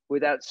top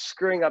without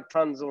screwing up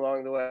tons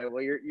along the way,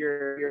 well,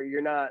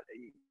 you're not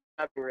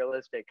being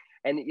realistic.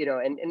 And you know,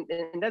 and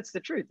that's the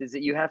truth, is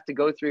that you have to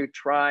go through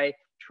try.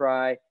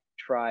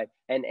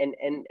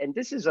 And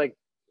this is like,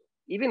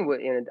 even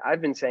with, you know,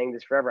 I've been saying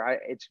this forever.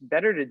 It's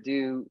better to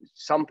do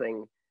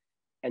something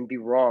and be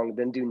wrong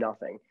than do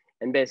nothing.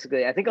 And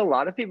basically, I think a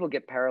lot of people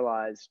get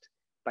paralyzed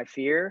by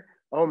fear.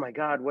 Oh my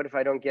God, what if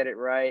I don't get it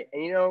right?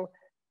 And you know,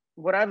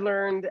 what I've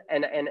learned,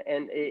 and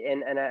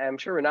I'm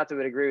sure Renato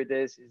would agree with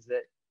this, is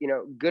that, you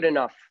know, good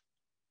enough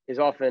is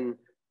often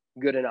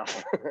good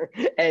enough.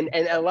 and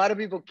a lot of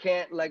people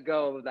can't let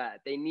go of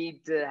that. They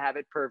need to have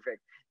it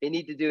perfect. They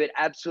need to do it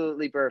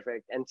absolutely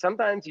perfect. And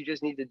sometimes you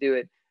just need to do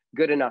it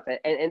good enough.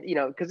 And you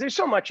know, because there's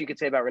so much you could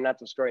say about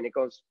Renato's story, and it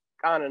goes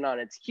on and on.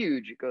 It's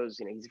huge. It goes,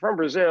 you know, he's from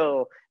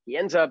Brazil. He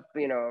ends up,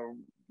 you know,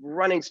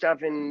 running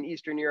stuff in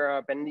Eastern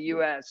Europe and the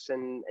US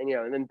and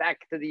and then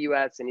back to the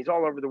US, and he's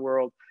all over the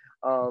world.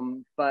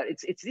 But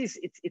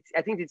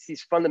I think it's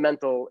these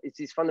fundamental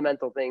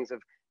things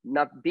of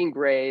not being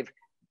brave,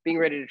 being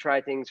ready to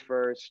try things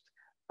first,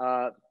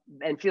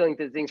 and feeling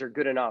that things are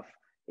good enough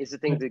is the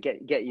thing that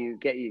get you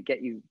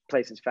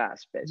places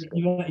fast,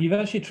 basically. You've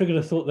actually triggered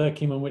a thought there,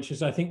 Kimon, which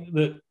is I think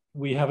that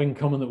we have in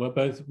common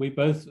that we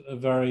both are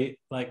very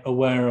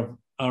aware of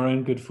our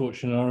own good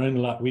fortune, our own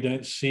luck. We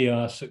don't see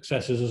our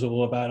successes as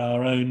all about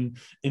our own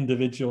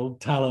individual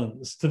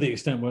talents to the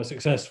extent we're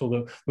successful.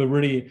 That we're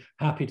really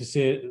happy to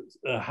see it,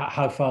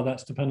 how far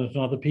that's dependent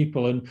on other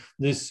people. And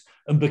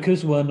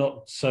because we're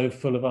not so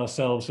full of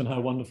ourselves and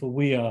how wonderful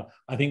we are,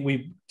 I think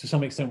we, to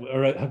some extent,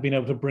 have been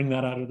able to bring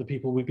that out of the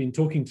people we've been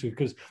talking to.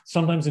 Because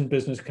sometimes in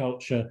business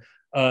culture,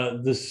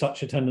 there's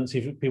such a tendency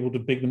for people to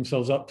big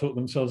themselves up, talk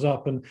themselves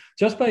up. And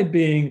just by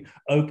being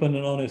open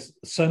and honest,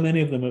 so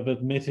many of them have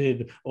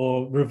admitted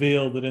or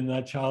revealed that in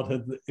their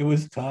childhood, it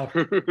was tough,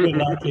 they're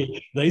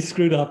lucky, they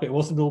screwed up, it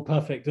wasn't all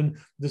perfect. And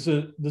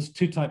there's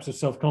two types of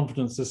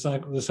self-confidence. There's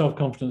the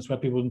self-confidence where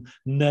people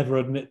never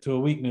admit to a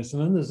weakness.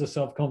 And then there's the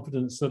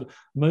self-confidence that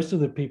most of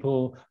the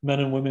people,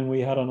 men and women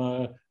we had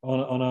on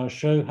our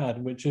show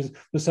had, which is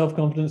the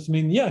self-confidence to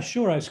mean, yeah,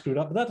 sure, I screwed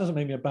up, but that doesn't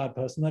make me a bad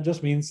person. That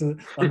just means that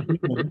I'm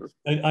human.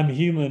 I'm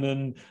human,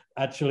 and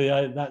actually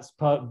that's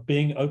part,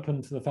 being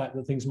open to the fact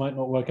that things might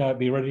not work out,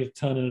 be ready to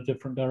turn in a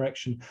different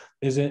direction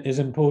is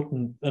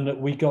important. And that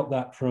we got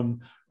that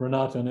from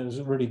Renato, and it was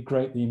really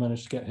great that you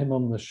managed to get him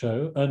on the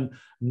show. And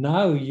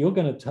now you're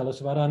going to tell us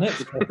about our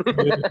next good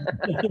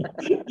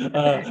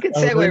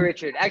segue,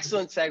 Richard.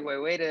 Excellent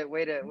segue. Way to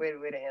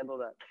handle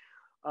that.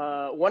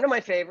 One of my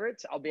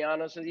favorites, I'll be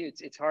honest with you,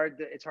 it's hard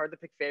to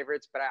pick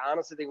favorites, but I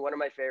honestly think one of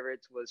my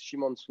favorites was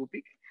Szymon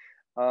Słupik.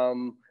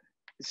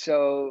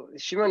 So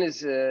Szymon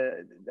is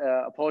a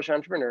Polish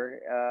entrepreneur.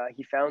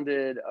 He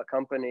founded a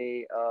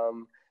company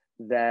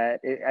that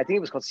I think it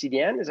was called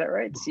CDN. Is that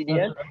right?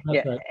 CDN.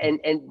 Yeah. Right. And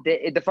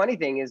the funny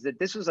thing is that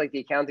this was like the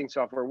accounting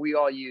software we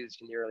all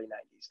used in the early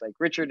 90s. Like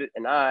Richard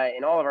and I,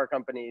 in all of our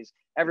companies,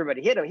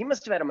 everybody hit him. He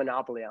must have had a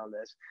monopoly on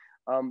this.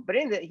 But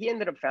he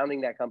ended up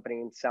founding that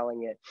company and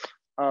selling it.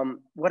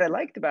 What I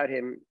liked about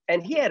him,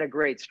 and he had a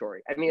great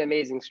story. I mean,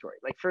 amazing story.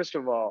 Like, first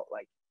of all,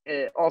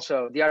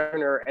 also the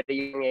entrepreneur at a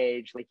young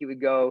age, he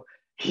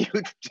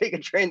would take a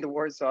train to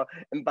Warsaw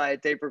and buy a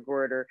tape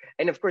recorder.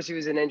 And of course he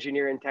was an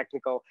engineer and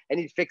technical, and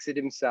he'd fix it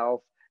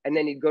himself. And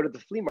then he'd go to the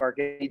flea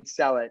market, he'd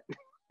sell it.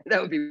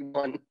 That would be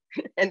one.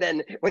 And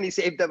then when he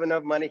saved up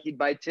enough money, he'd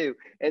buy 2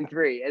 and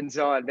 3 and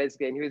so on,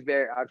 basically. And he was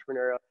very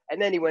entrepreneurial.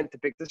 And then he went to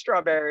pick the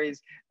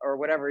strawberries or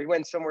whatever. He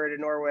went somewhere to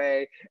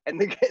Norway,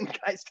 and the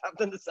guy stopped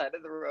on the side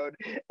of the road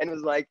and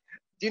was like,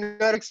 do you know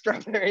how to pick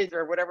strawberries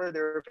or whatever they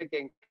were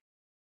picking?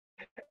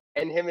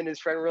 And him and his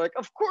friend were like,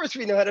 of course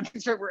we know how to pick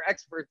strawberries, we're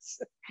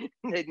experts.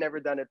 They'd never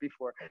done it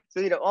before.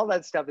 So, all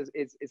that stuff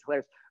is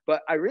hilarious.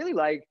 But I really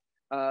like,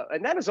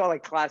 and that is all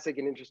classic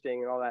and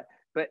interesting and all that.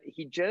 But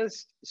he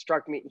just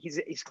struck me.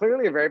 He's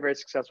clearly a very, very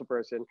successful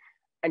person,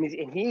 and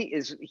he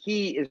is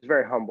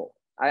very humble.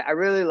 I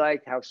really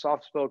liked how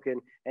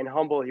soft-spoken and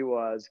humble he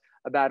was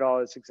about all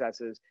his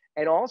successes,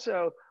 and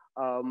also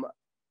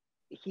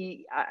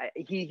he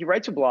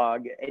writes a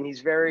blog, and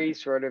he's very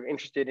sort of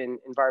interested in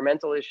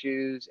environmental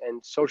issues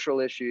and social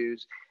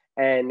issues,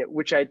 and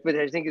which I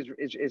think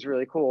is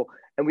really cool.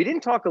 And we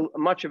didn't talk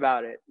much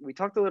about it. We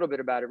talked a little bit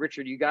about it.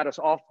 Richard, you got us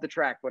off the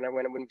track when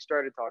we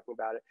started talking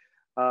about it.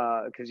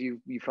 Because you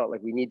felt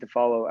like we need to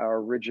follow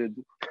our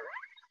rigid.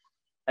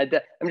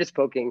 I'm just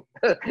poking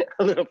a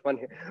little fun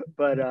here,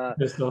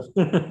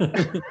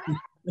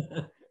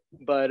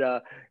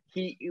 but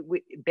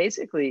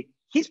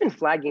he's been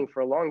flagging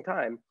for a long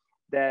time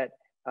that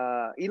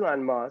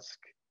Elon Musk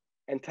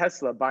and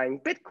Tesla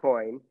buying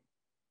Bitcoin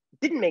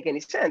didn't make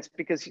any sense,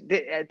 because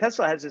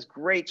Tesla has this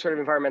great sort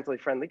of environmentally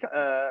friendly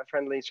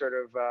sort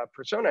of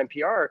persona and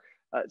PR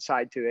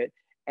side to it.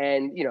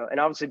 And, and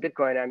obviously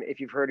Bitcoin, if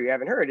you've heard or you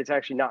haven't heard, it's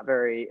actually not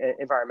very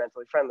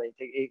environmentally friendly.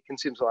 It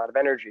consumes a lot of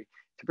energy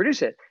to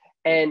produce it.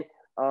 And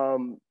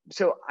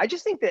so I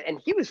just think that, and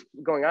he was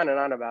going on and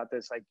on about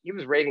this, he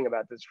was raving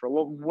about this for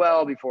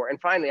well before. And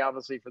finally,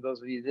 obviously, for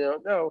those of you who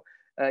don't know,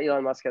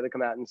 Elon Musk had to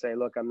come out and say,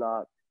 look, I'm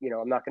not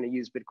going to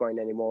use Bitcoin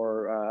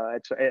anymore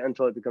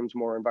until it becomes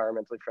more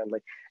environmentally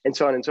friendly, and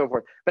so on and so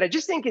forth. But I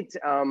just think it's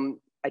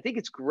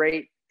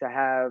great to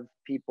have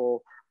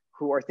people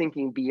who are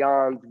thinking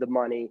beyond the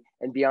money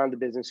and beyond the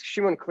business.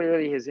 Szymon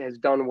clearly has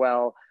done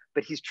well,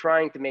 but he's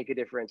trying to make a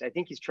difference. I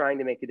think he's trying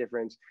to make a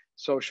difference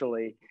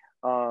socially.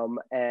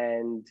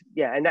 And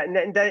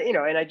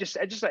I just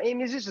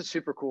he's just a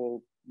super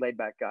cool, laid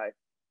back guy.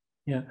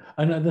 Yeah,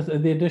 and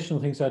the additional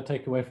things I'd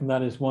take away from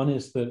that is, one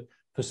is that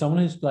for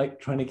someone who's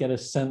trying to get a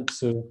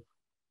sense of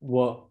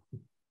what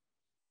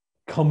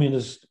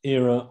communist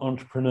era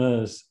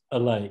entrepreneurs are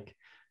like,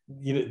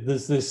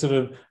 there's this sort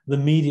of the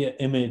media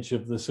image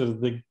of the sort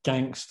of the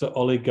gangster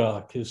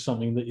oligarch is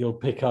something that you'll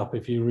pick up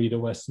if you read a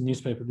Western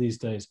newspaper these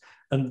days.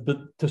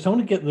 But to someone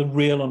to get the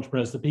real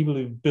entrepreneurs, the people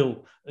who've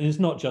built, and it's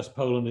not just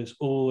Poland, it's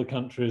all the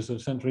countries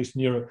of Central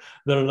Eastern Europe,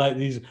 that are like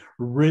these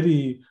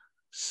really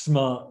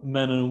smart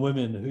men and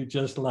women who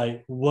just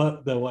like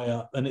work their way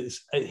up. And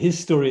his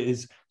story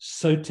is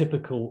so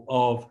typical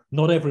of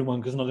not everyone,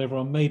 because not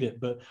everyone made it,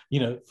 but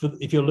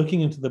if you're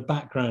looking into the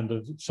background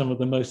of some of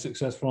the most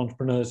successful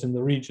entrepreneurs in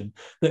the region,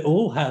 they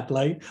all had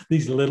like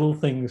these little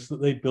things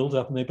that they built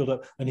up,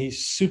 and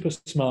he's super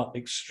smart,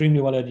 extremely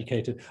well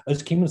educated,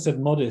 as Kimon said,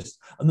 modest.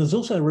 And there's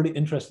also a really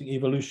interesting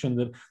evolution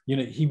that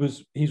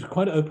he's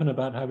quite open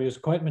about how he was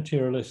quite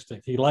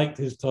materialistic. He liked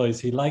his toys,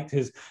 he liked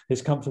his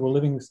comfortable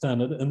living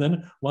standard, and then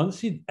once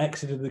he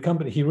exited the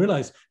company, he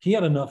realized he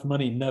had enough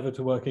money never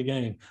to work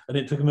again. And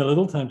it took him a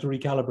little time to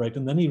recalibrate.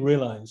 And then he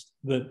realized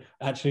that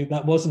actually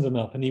that wasn't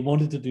enough and he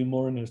wanted to do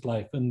more in his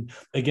life. And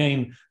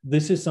again,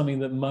 this is something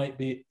that might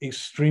be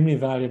extremely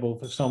valuable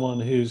for someone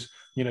who's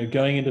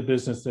going into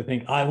business. They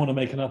think, I want to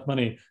make enough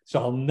money so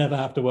I'll never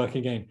have to work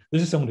again.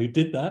 This is someone who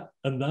did that,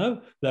 and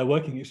now they're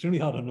working extremely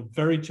hard on a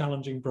very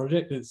challenging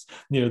project. It's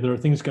there are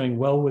things going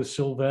well with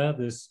Silver,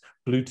 this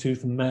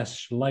Bluetooth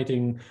mesh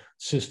lighting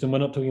system. We're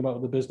not talking about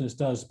what the business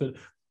does, but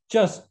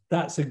just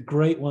that's a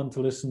great one to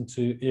listen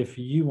to if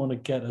you want to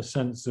get a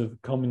sense of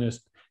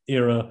communist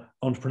era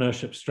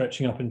entrepreneurship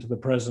stretching up into the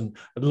present.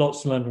 But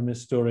lots to learn from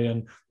his story,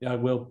 and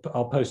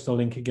I'll post a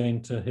link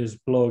again to his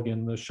blog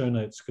in the show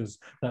notes, because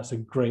that's a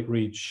great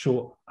read,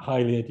 short,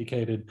 highly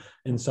educated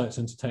insights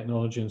into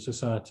technology and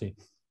society.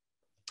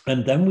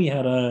 And then we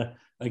had a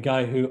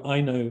guy who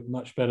I know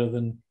much better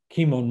than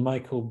Kimon,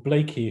 Michael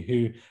Blakey,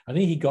 who I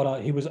think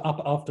he was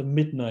up after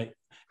midnight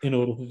in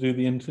order to do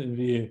the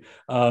interview.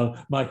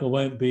 Michael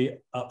won't be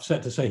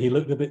upset to say he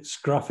looked a bit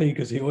scruffy,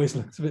 because he always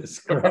looks a bit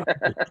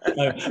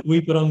scruffy. We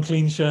put on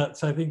clean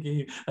shirts. I think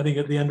at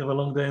the end of a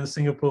long day in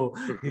Singapore,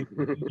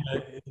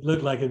 it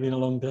looked like it'd been a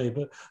long day.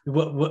 But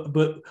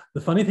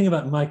the funny thing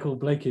about Michael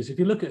Blakey is, if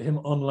you look at him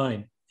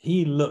online,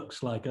 he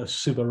looks like a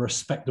super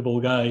respectable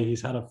guy.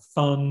 He's had a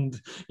fund,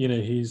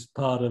 he's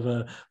part of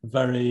a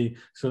very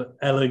sort of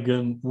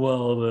elegant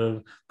world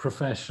of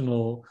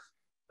professional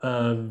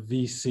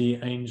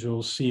VC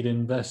angel seed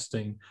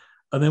investing.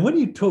 And then when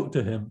you talk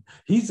to him,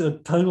 he's a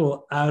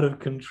total out of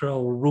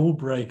control rule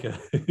breaker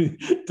who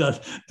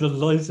does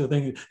loads of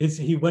things.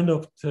 He went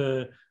off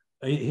to,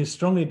 he's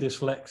strongly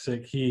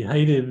dyslexic. He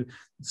hated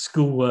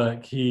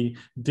schoolwork. He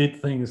did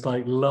things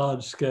like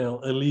large scale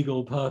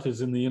illegal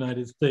parties in the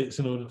United States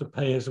in order to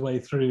pay his way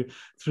through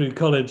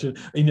college.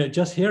 And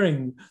just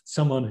hearing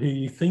someone who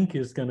you think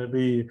is going to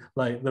be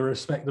like the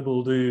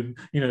respectable dude,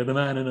 the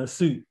man in a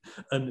suit,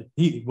 and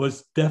he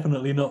was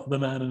definitely not the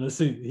man in a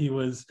suit.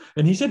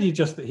 And he said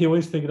he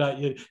always figured out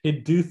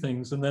he'd do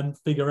things and then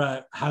figure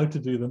out how to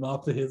do them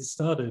after he'd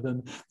started.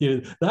 And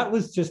that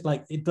was just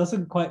like, it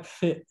doesn't quite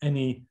fit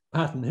any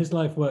pattern. His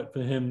life worked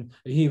for him.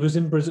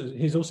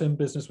 He's also in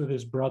business with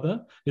his brother.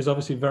 He's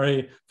obviously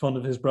very fond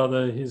of his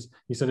brother.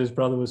 He said his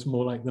brother was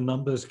more like the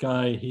numbers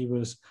guy. He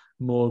was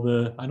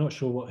more I'm not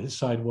sure what his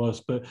side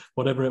was, but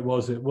whatever it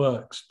was, it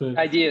works. But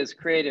ideas,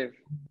 creative,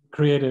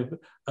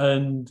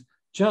 and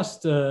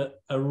just a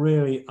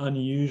really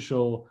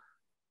unusual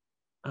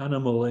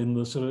animal in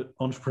the sort of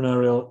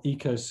entrepreneurial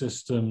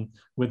ecosystem,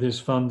 with his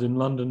fund in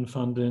London,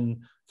 fund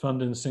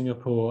in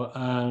Singapore,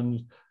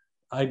 and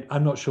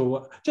I'm not sure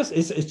what.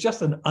 It's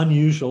just an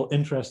unusual,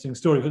 interesting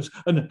story.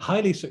 And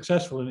highly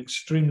successful and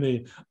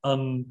extremely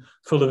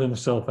full of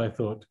himself, I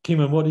thought.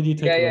 Kimon, what did you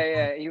take?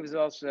 Yeah. He was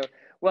also,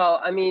 well,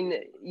 I mean,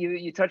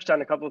 you touched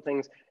on a couple of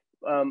things.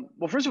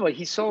 Well, first of all,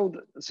 he sold.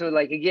 So,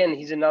 like, again,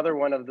 he's another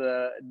one of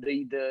the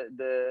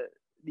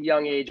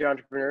young age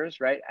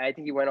entrepreneurs, right? I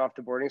think he went off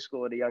to boarding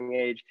school at a young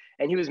age,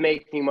 and he was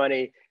making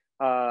money.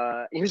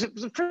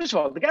 First of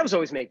all, the guy was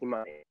always making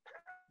money.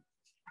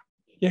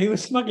 Yeah, he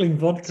was smuggling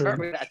vodka.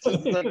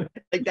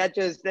 Like that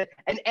just,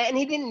 and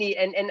he didn't need,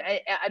 and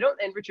I don't,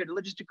 and Richard,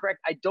 just to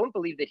correct, I don't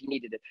believe that he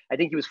needed it. I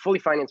think he was fully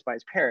financed by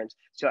his parents.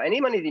 So any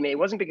money that he made, it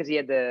wasn't because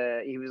he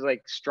was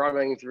like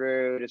struggling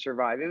through to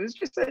survive. It was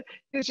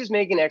just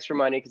making extra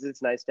money because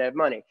it's nice to have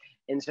money.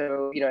 And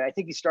so, I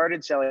think he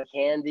started selling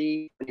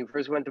candy when he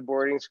first went to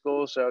boarding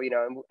school. So,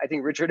 I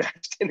think Richard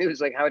asked him, it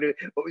was like,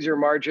 what was your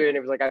margin? It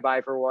was like, I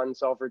buy for one,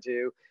 sell for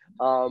two.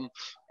 And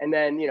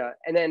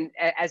then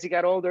as he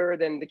got older,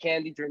 then the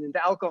candy turned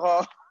into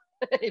alcohol.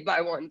 He buy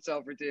one,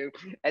 sell for two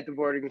at the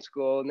boarding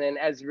school. And then,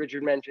 as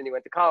Richard mentioned, he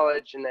went to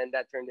college, and then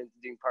that turned into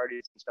doing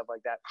parties and stuff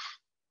like that.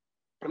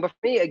 But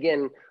for me,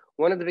 again,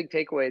 one of the big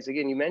takeaways,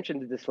 again, you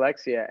mentioned the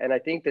dyslexia, and I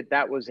think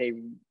that was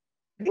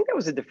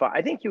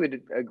I think you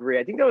would agree.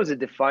 I think that was a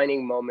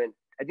defining moment.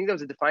 I think that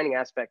was a defining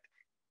aspect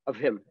of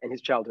him and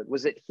his childhood,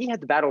 was that he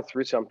had to battle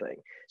through something.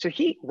 So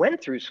he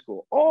went through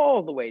school,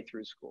 all the way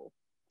through school,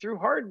 through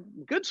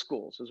good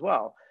schools as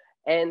well.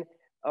 And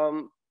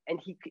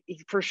he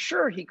for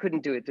sure, he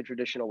couldn't do it the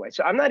traditional way.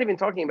 So I'm not even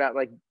talking about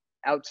like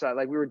outside,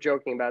 like we were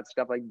joking about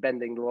stuff like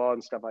bending the law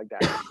and stuff like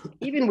that.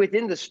 Even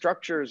within the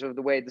structures of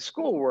the way the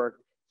school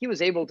worked, he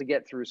was able to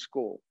get through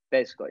school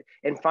basically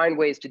and find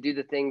ways to do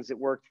the things that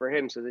worked for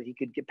him so that he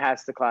could get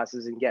past the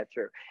classes and get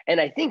through.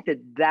 And I think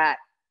that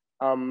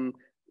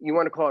you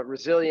want to call it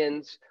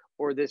resilience,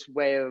 or this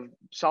way of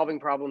solving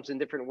problems in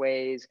different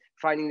ways,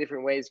 finding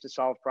different ways to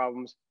solve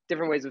problems,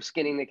 different ways of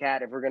skinning the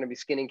cat, if we're going to be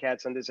skinning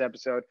cats on this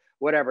episode,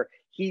 whatever.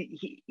 He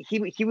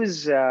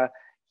was I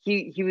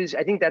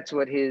think that's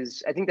what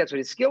his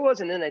skill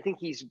was. And then I think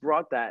he's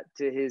brought that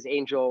to his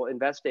angel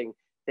investing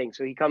thing.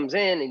 So he comes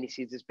in and he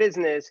sees this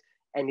business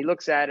and he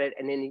looks at it,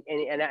 and then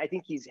and I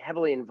think he's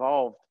heavily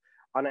involved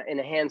in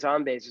a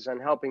hands-on basis on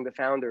helping the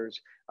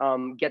founders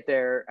get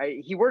there.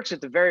 He works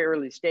at the very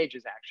early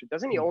stages, actually.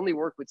 Doesn't he only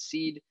work with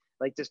seed,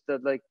 like just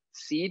the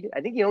seed?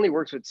 I think he only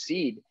works with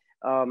seed,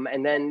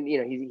 and then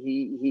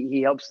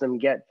he helps them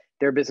get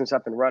their business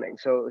up and running.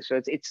 So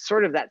it's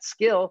sort of that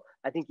skill.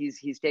 I think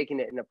he's taken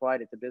it and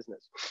applied it to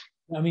business.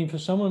 I mean, for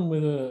someone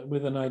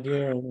with an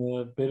idea and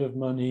a bit of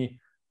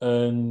money,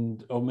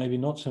 or maybe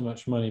not so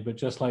much money, but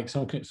just like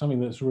something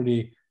that's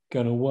really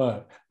going to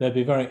work, they'd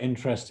be very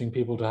interesting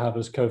people to have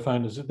as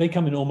co-founders. They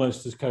come in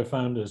almost as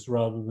co-founders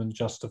rather than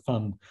just a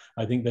fund.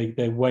 I think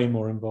they're way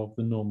more involved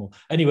than normal.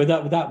 Anyway,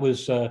 that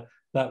was a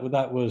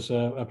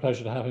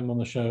pleasure to have him on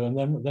the show.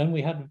 And then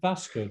we had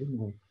Vasco, didn't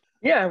we?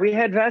 Yeah, we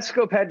had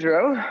Vasco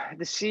Pedro,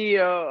 the CEO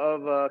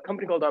of a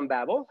company called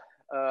Unbabel.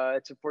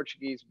 It's a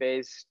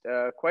Portuguese-based,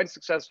 quite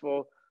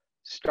successful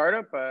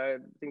startup. I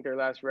think their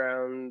last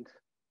round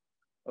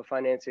of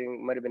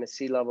financing might have been a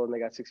C level, and they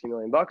got $60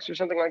 million or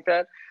something like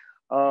that.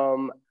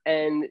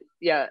 And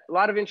yeah, a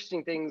lot of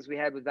interesting things we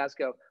had with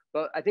Vasco.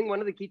 But I think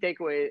one of the key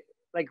takeaways,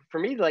 like for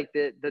me, like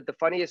the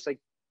funniest, like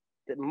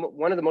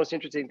one of the most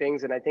interesting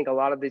things, and I think a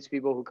lot of these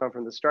people who come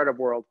from the startup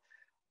world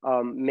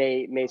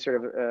may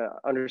sort of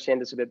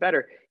understand this a bit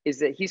better, is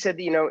that he said,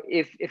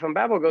 if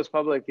Unbabel goes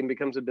public and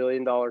becomes $1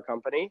 billion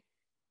company,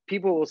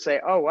 people will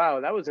say, oh, wow,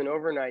 that was an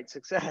overnight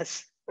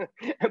success.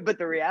 But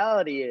the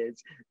reality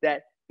is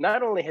that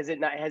not only has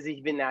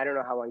he been, I don't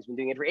know how long he's been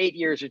doing it, for 8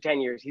 years or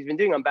 10 years, he's been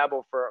doing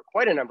Unbabel for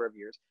quite a number of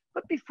years.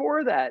 But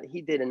before that,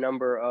 he did a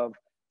number of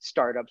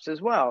startups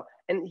as well.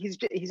 And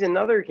he's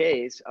another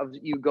case of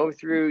you go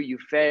through, you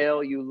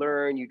fail, you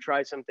learn, you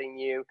try something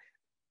new.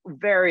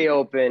 Very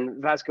open.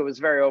 Vasco was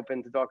very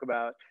open to talk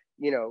about,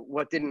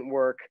 what didn't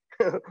work,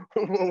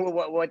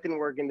 what didn't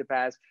work in the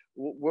past,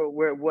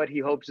 what he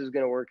hopes is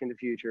going to work in the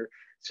future.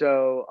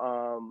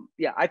 So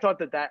yeah, I thought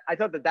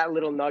that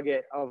little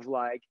nugget of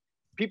like,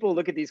 people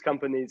look at these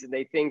companies and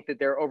they think that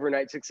they're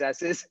overnight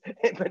successes,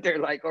 but they're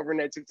like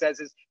overnight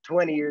successes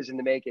 20 years in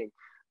the making.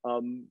 I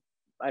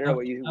don't know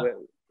what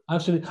you.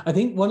 Absolutely. I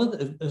think one of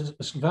the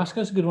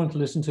Vasco's a good one to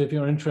listen to if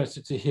you're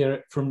interested to hear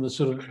it from the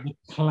sort of the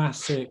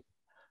classic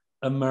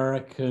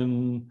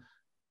American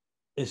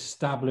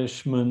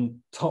establishment,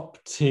 top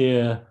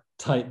tier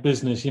type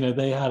business.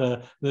 They had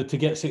to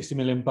get $60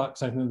 million. I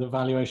think the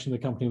valuation of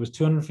the company was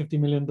 $250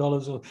 million,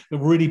 or a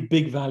really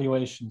big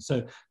valuation.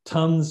 So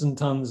tons and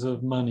tons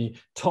of money,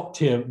 top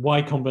tier.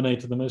 Y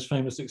Combinator, the most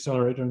famous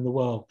accelerator in the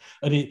world,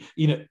 and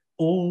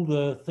all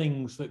the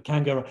things that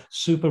can go wrong.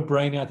 Super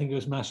brainy, I think it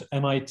was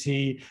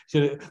MIT.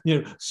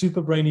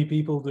 Super brainy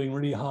people doing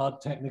really hard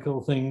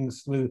technical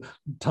things with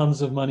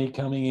tons of money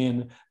coming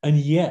in, and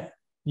yet.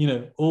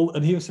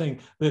 And he was saying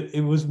that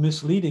it was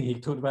misleading. He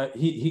talked about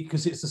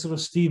because it's the sort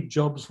of Steve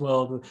Jobs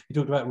world. He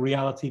talked about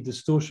reality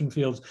distortion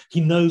fields.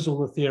 He knows all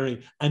the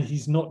theory, and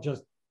he's not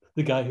just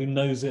the guy who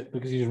knows it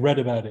because he's read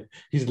about it.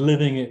 He's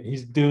living it.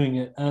 He's doing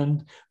it,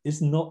 and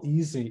it's not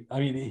easy. I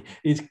mean,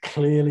 it's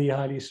clearly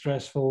highly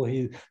stressful.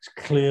 He's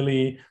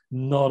clearly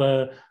not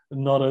a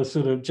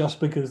sort of, just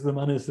because the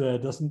money's there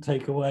doesn't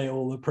take away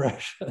all the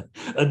pressure,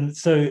 and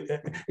so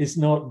it's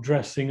not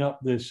dressing up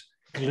this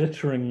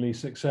glitteringly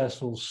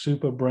successful,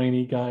 super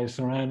brainy guy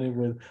surrounded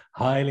with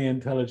highly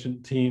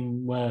intelligent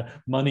team where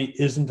money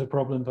isn't a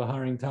problem for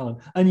hiring talent,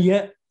 and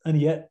yet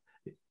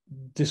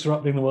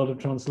disrupting the world of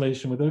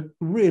translation with a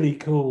really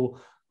cool,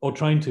 or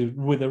trying to,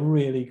 with a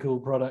really cool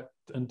product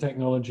and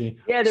technology.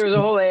 Yeah, there was a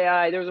whole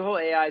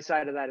AI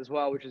side of that as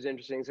well, which is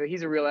interesting. So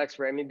he's a real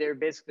expert. I mean, they're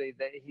basically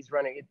he's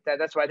running it.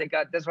 That's why they're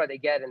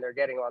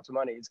getting lots of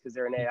money. It's because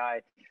they're an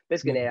AI,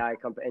 basically an AI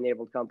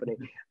enabled company.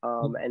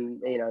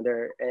 And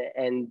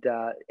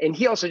and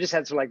he also just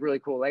had some like really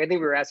cool, like I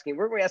think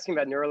weren't we asking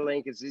about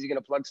Neuralink? Is he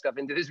going to plug stuff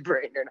into his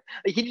brain or not?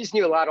 Like he just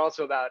knew a lot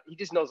also about, he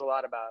just knows a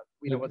lot about,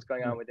 what's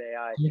going on with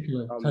AI.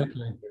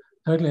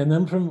 Totally. And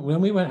then from when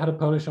we had a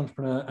Polish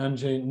entrepreneur,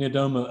 Andrzej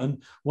Nedoma,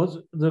 and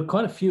there are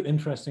quite a few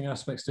interesting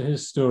aspects to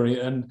his story.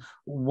 And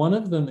one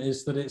of them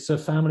is that it's a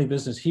family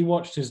business. He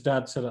watched his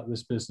dad set up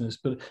this business,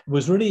 but it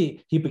was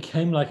really, he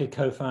became like a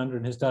co-founder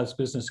in his dad's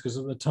business because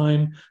at the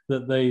time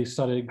that they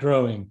started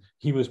growing,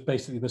 he was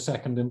basically the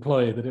second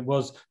employee, that it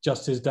was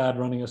just his dad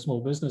running a small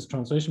business,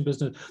 translation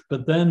business.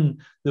 But then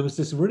there was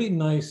this really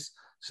nice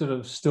sort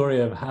of story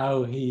of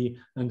how he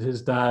and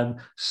his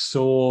dad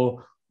saw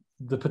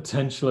the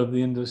potential of the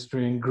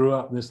industry and grew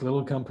up this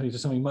little company to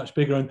something much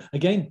bigger. And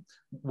again,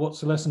 what's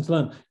the lesson to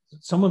learn?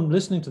 Someone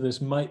listening to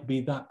this might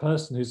be that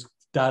person whose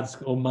dad's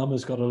or mum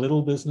has got a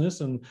little business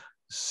and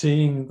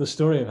seeing the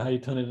story of how he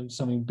turned it into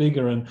something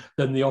bigger, and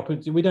then the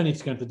opportunity. We don't need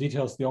to go into the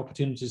details. The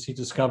opportunities he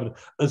discovered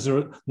as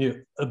a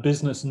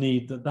business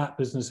need that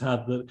business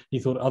had that he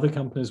thought other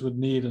companies would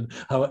need, and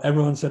how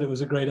everyone said it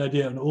was a great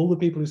idea, and all the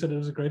people who said it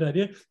was a great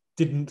idea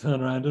didn't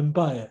turn around and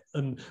buy it.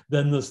 And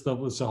then there was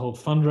the whole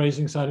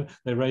fundraising side.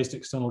 They raised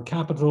external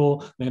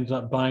capital. They ended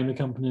up buying the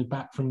company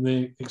back from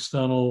the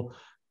external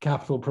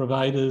capital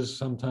providers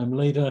sometime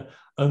later.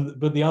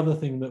 But the other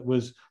thing that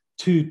was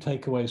two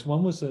takeaways.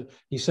 One was that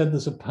he said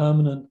there's a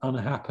permanent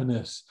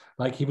unhappiness.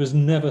 Like he was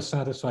never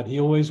satisfied. He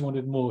always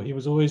wanted more. He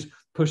was always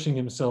pushing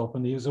himself,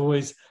 and he was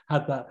always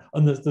had that.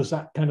 And there's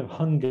that kind of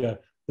hunger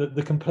that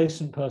the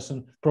complacent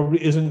person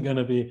probably isn't going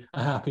to be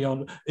a happy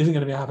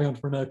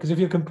entrepreneur, because if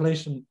you're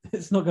complacent,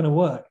 it's not going to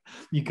work.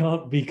 You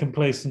can't be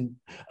complacent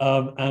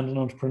and an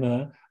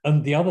entrepreneur.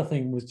 And the other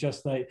thing was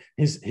just like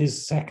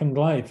his second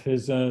life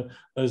as a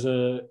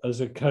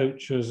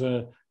coach, as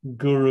a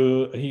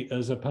guru,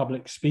 as a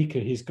public speaker.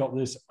 He's got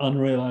this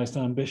unrealized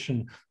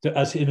ambition to,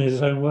 as in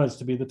his own words,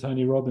 to be the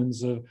Tony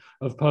Robbins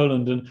of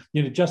Poland. And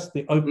just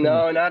the open.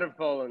 No, not of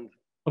Poland.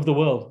 Of the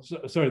world,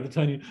 sorry, the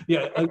Tony,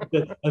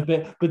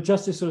 but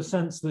just this sort of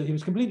sense that he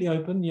was completely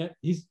open. Yet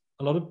he's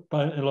in a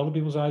lot of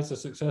people's eyes a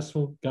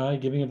successful guy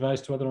giving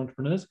advice to other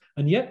entrepreneurs,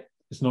 and yet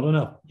it's not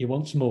enough. He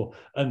wants more,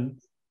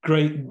 and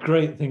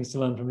great things to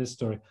learn from his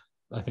story,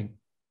 I think.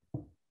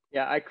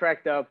 Yeah, I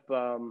cracked up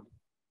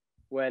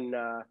when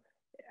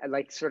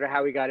like sort of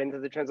how he got into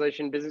the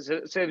translation business. So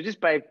it was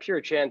just by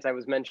pure chance I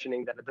was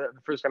mentioning that the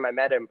first time I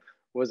met him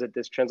was at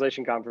this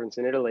translation conference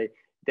in Italy.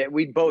 That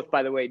we both,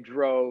 by the way,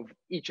 drove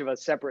each of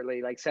us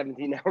separately, like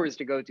 17 hours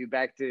to go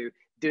back to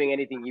doing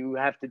anything you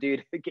have to do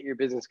to get your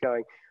business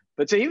going.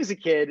 But so he was a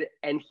kid,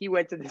 and he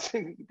went to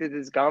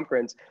this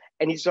conference,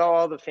 and he saw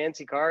all the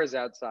fancy cars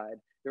outside.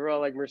 They were all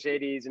like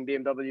Mercedes and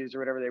BMWs or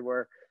whatever they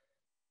were.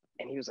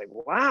 And he was like,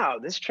 wow,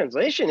 this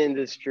translation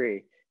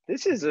industry,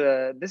 this is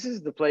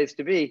the place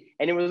to be.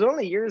 And it was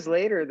only years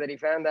later that he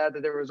found out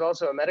that there was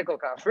also a medical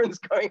conference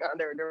going on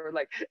there. There were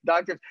like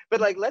doctors,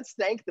 but like, let's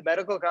thank the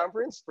medical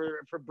conference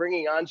for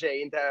bringing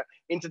Andrzej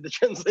into the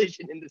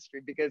translation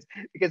industry, because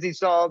he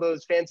saw all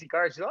those fancy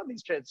cars, all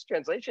these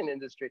translation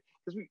industry,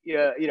 because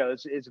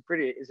it's a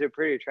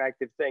pretty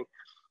attractive thing.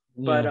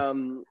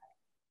 Yeah.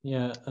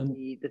 But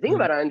the thing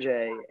about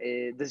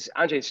Andrzej, this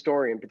Andrzej's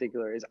story in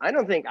particular, is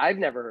I've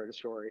never heard a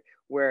story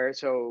where,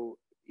 so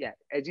yeah,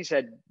 as you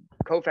said,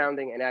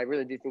 co-founding, and I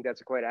really do think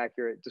that's a quite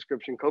accurate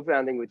description,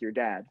 co-founding with your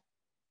dad,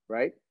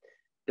 right?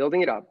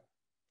 Building it up,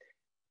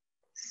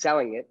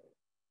 selling it,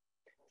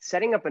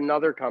 setting up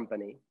another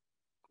company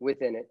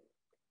within it,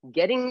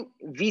 getting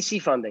VC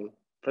funding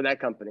for that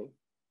company,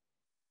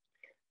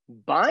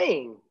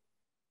 buying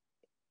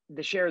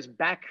the shares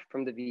back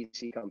from the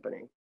VC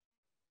company,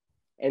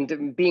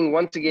 and being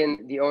once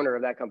again the owner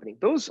of that company.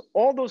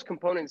 All those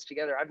components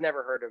together, I've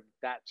never heard of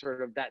that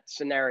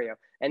scenario.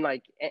 And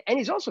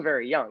he's also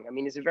very young. I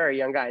mean, he's a very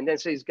young guy. And then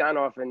so he's gone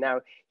off, and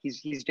now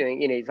he's doing,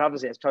 he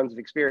obviously has tons of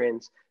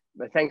experience,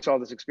 but thanks to all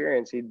this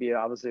experience, he'd be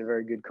obviously a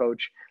very good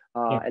coach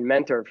and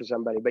mentor for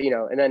somebody. But,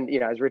 and then,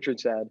 as Richard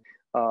said,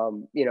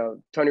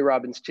 Tony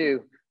Robbins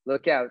too,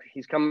 look out,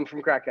 he's coming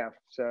from Krakow.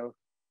 So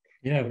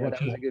yeah,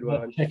 that was a good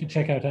one.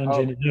 Check out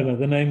Andrzej Nedoma.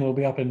 The name will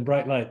be up in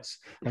bright lights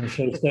on the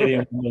show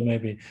stadium,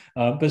 maybe.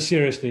 But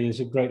seriously, it's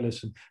a great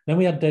listen. Then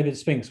we had David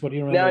Spinks. What do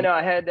you remember? No,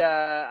 I had.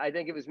 I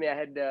think it was me. We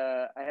had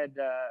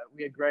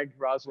Greg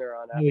Rosner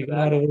on. We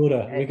got out of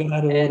order.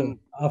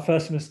 Our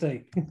first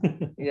mistake.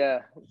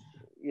 yeah,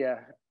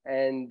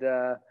 and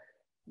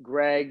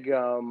Greg.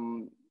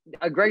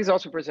 Greg is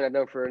also a person I've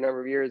known for a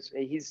number of years.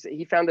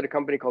 He founded a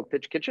company called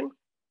Pitch Kitchen.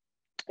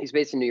 He's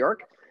based in New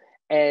York,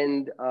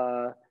 and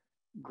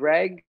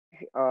Greg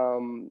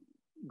comes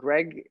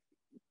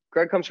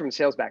from a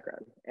sales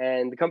background,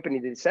 and the company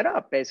that he set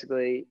up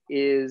basically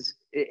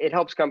it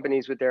helps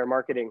companies with their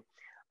marketing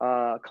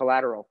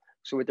collateral,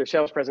 so with their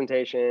sales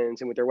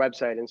presentations and with their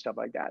website and stuff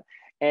like that.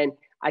 And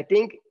I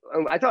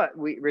thought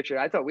we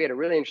had a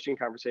really interesting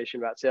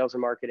conversation about sales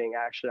and marketing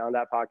actually on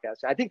that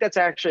podcast. I think that's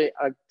actually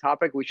a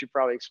topic we should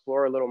probably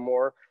explore a little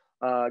more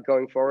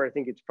going forward. I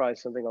think it's probably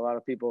something a lot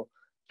of people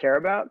care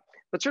about.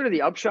 But sort of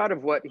the upshot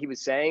of what he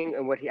was saying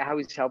and how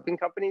he's helping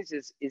companies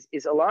is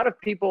a lot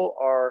of people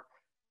are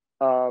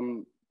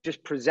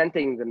just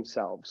presenting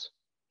themselves.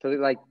 So they're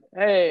like,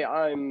 hey,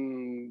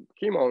 I'm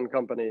Kimon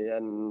company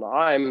and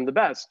I'm the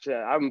best.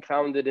 I'm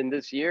founded in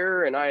this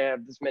year and I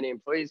have this many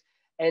employees.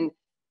 And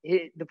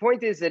the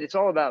point is that it's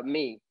all about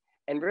me.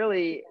 And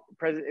really,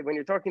 when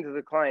you're talking to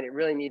the client, it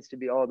really needs to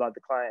be all about the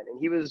client. And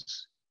he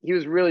was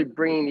really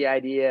bringing the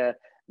idea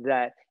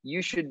that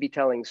you should be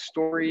telling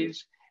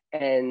stories,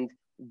 and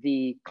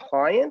the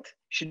client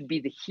should be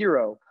the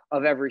hero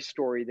of every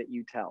story that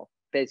you tell,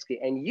 basically.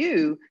 And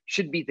you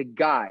should be the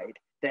guide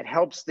that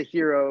helps the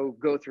hero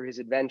go through his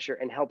adventure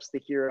and helps the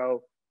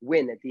hero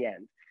win at the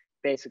end,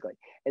 basically.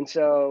 And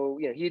so,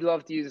 he'd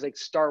love to use like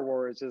Star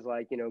Wars as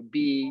like,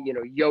 be,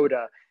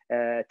 Yoda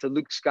to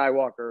Luke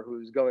Skywalker,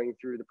 who's going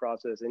through the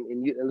process,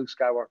 and Luke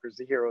Skywalker is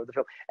the hero of the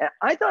film. And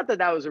I thought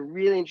that was a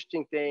really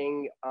interesting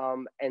thing,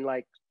 and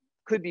like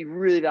could be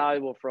really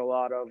valuable for a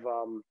lot of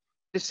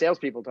just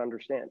salespeople to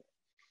understand.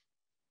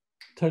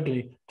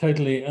 Totally.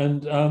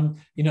 And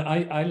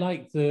I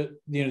like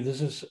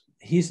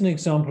he's an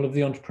example of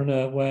the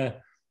entrepreneur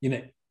where,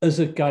 as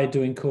a guy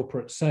doing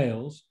corporate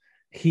sales,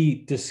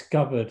 he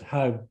discovered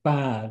how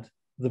bad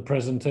the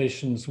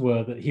presentations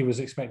were that he was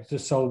expected to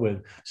sell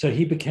with. So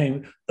he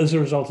became, as a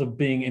result of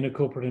being in a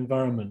corporate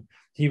environment,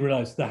 he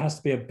realized there has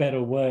to be a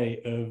better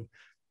way of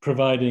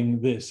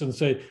providing this. And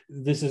so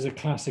this is a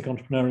classic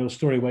entrepreneurial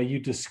story where you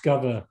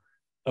discover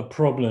a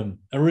problem,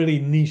 a really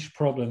niche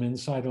problem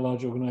inside a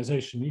large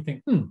organization. You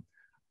think,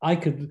 I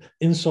could,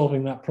 in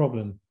solving that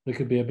problem, there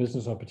could be a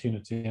business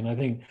opportunity. And I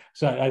think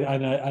so.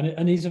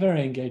 And he's a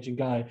very engaging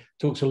guy.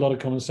 Talks a lot of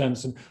common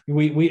sense. And it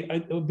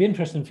would be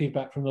interesting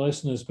feedback from the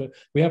listeners. But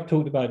we have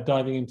talked about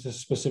diving into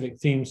specific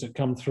themes that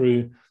come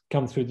through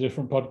the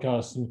different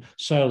podcasts. And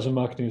sales and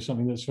marketing is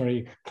something that's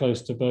very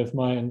close to both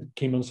my and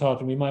Kimon's heart.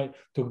 And we might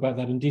talk about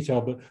that in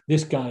detail. But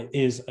this guy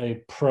is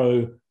a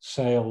pro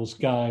sales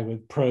guy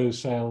with pro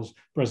sales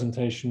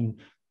presentation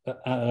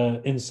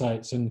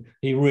insights, and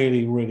he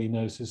really, really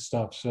knows his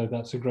stuff. So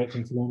that's a great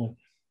thing to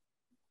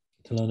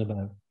learn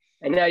about.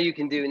 And now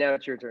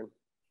it's your turn.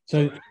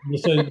 So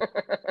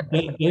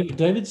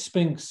David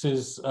Spinks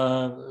is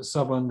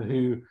someone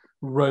who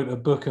wrote a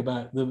book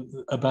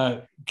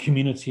about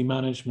community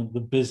management, the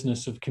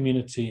business of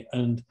community,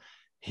 and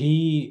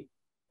he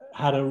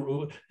had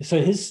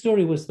his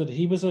story was that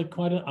he was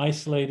quite an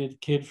isolated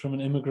kid from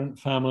an immigrant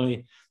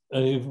family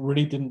who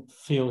really didn't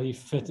feel he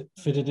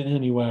fitted in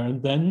anywhere,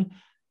 and then,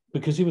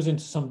 because he was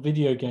into some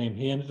video game,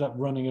 he ended up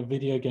running a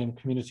video game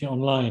community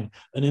online.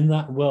 And in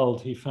that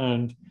world, he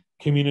found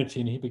community,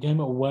 and he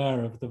became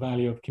aware of the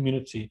value of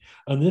community.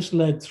 And this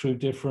led through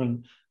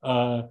different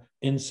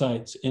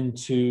insights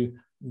into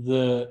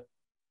the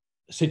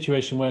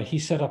situation where he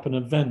set up an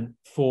event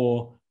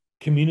for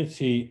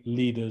community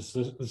leaders.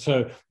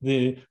 So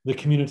the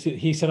community,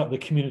 he set up the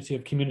community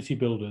of community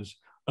builders,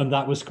 and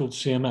that was called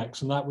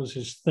CMX, and that was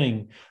his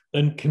thing.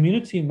 And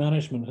community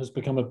management has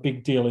become a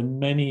big deal in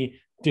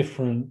many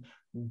different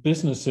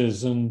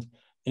businesses. And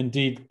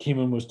indeed,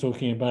 Kimon was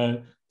talking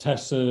about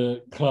Tessa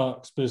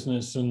Clark's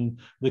business and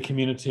the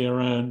community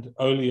around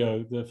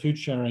Olio, the food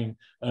sharing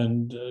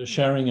and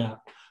sharing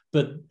app.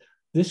 But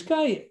this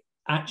guy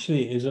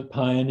actually is a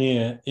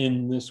pioneer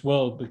in this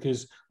world,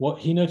 because what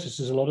he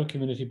notices a lot of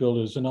community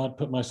builders, and I'd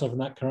put myself in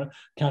that current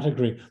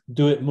category,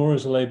 do it more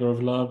as a labor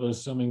of love,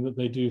 as something that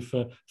they do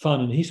for fun.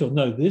 And he thought,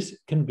 no, this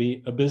can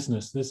be a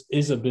business. This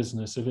is a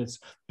business. If it's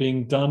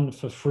being done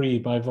for free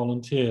by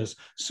volunteers,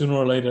 sooner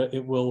or later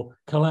it will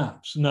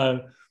collapse.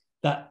 Now,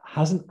 that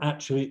hasn't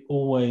actually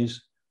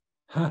always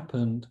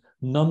happened.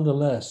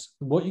 Nonetheless,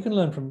 what you can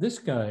learn from this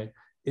guy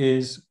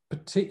is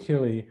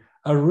particularly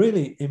a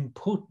really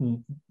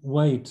important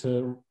way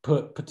to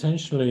put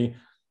potentially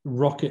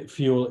rocket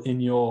fuel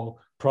in your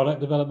product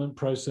development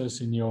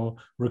process, in your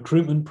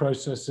recruitment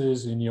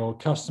processes, in your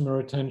customer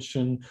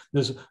retention.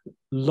 There's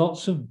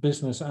lots of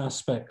business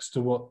aspects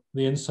to what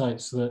the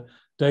insights that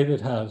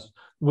David has,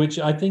 which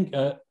I think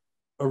are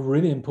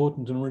really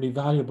important and really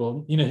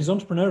valuable. His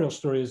entrepreneurial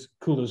story is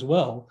cool as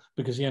well,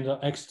 because he ended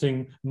up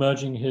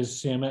merging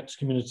his CMX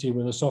community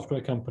with a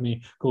software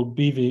company called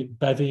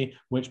Bevy,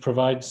 which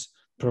provides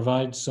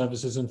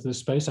services into this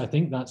space. I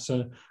think that's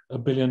a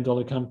 $1 billion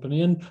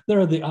company. And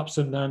there are the ups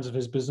and downs of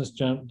his business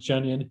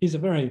journey. And he's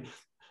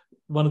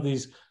one of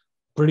these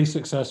pretty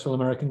successful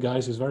American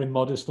guys who's very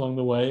modest along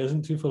the way,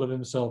 isn't too full of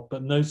himself,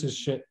 but knows his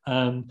shit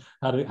and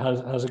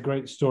has a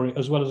great story,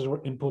 as well as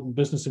an important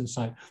business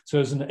insight. So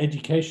as an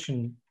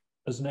educational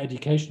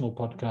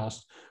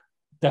podcast,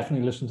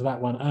 definitely listen to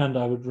that one. And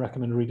I would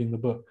recommend reading the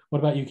book. What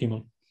about you,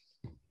 Kimon?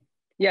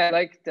 Yeah, I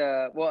liked,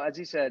 as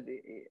you said,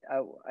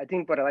 I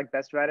think what I like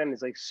best about him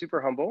is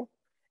super humble.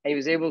 And he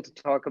was able to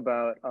talk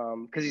about,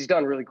 because he's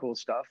done really cool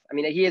stuff. I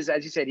mean, he is,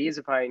 as you said, he is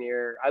a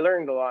pioneer. I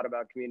learned a lot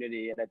about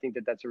community, and I think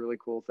that that's a really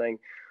cool thing.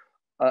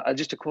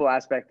 Just a cool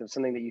aspect of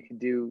something that you could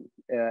do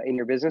in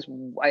your business.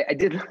 I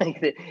did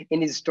like that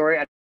in his story.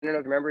 I don't know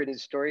if you remember in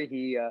his story,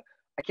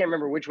 I can't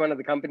remember which one of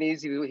the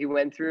companies he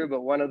went through,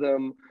 but one of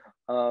them,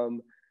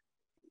 what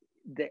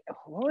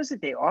was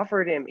it they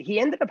offered him? He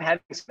ended up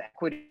having some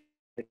equity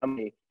the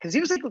company, because he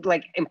was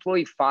like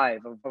employee 5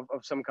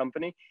 of some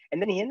company,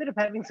 and then he ended up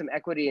having some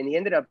equity, and he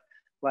ended up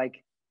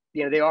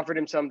they offered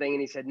him something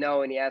and he said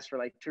no, and he asked for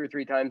 2 or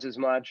 3 times as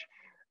much,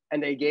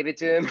 and they gave it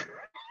to him.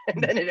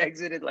 And then it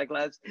exited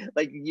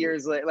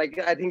years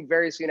later, I think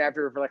very soon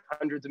after, for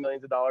hundreds of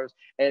millions of dollars.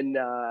 And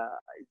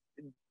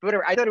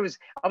whatever, I thought it was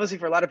obviously,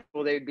 for a lot of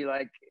people, they would be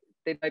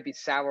they might be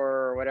sour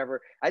or whatever.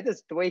 The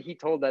way he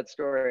told that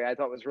story, I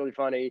thought was really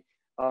funny.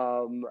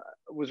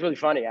 Was really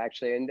funny,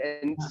 actually,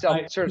 and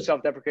sort of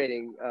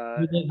self-deprecating.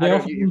 They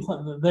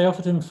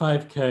offered him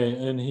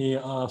 5K and he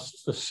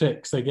asked for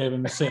 6. They gave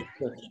him 6,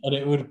 and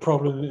it would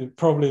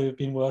probably have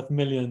been worth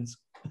millions.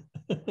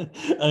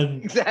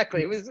 And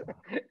exactly, it was.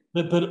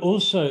 But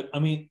also, I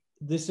mean,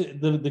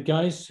 the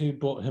guys who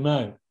bought him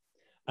out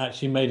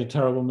actually made a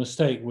terrible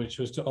mistake, which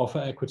was to offer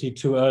equity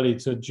too early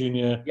to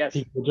junior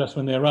people just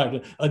when they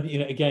arrived.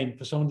 Again,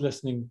 for someone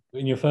listening,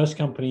 in your first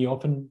company, you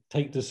often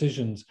take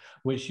decisions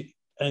which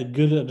a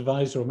good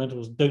advisor or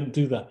mentors don't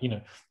do that.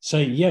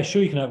 Say, yeah,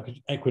 sure, you can have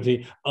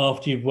equity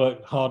after you've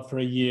worked hard for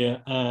a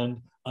year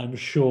and I'm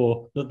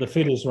sure that the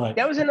fit is right.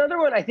 That was another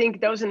one. I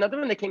think that was another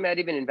one that came out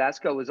even in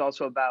Vasco, was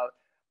also about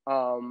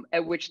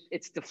at which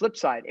it's the flip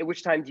side. At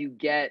which time do you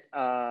get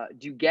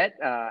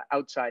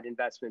outside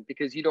investment,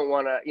 because you don't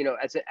want to,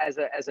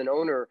 as an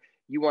owner,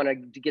 you want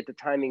to get the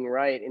timing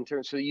right in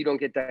terms so you don't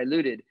get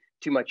diluted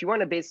too much. You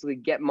want to basically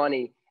get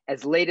money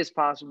as late as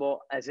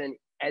possible, as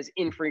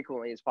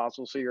infrequently as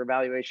possible, so your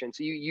evaluation,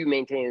 so you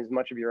maintain as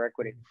much of your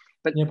equity.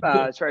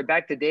 But sorry,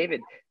 back to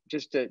David,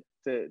 just to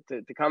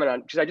comment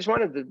on, because I just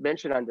wanted to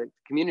mention on the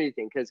community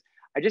thing, because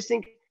I just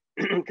think,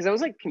 because I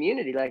was like,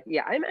 community, like,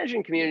 yeah, I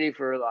imagine community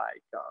for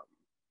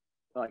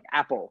like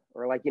Apple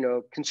or like,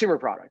 consumer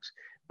products.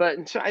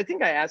 But so I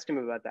think I asked him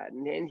about that,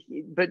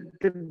 but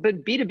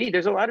B2B,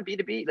 there's a lot of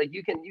B2B, like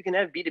you can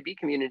have B2B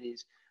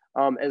communities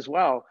as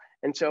well.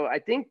 And so I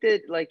think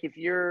that, like, if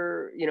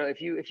you're,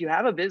 if you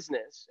have a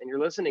business and you're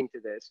listening to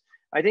this,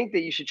 I think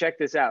that you should check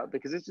this out,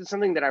 because this is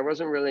something that I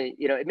wasn't really,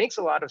 it makes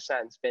a lot of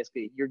sense.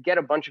 Basically, you get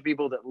a bunch of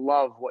people that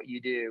love what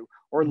you do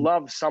or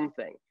love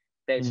something,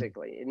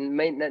 basically.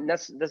 It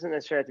doesn't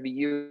necessarily have to be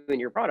you and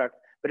your product,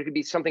 but it could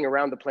be something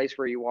around the place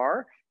where you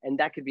are. And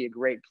that could be a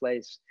great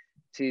place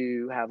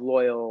to have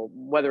loyal,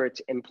 whether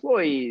it's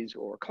employees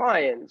or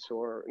clients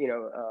or,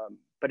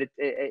 but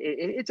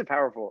it's a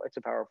powerful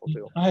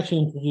tool. I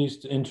actually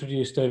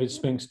introduced David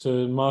Spinks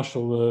to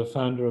Marshall, the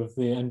founder of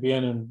the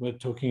NBN, and we're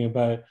talking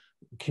about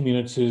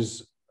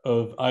communities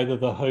of either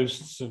the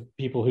hosts of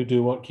people who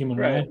do what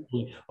Kimon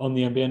on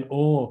the NBN,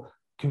 or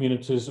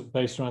communities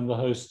based around the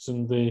hosts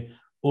and the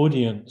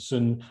audience.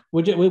 And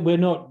we're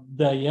not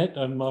there yet,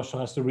 and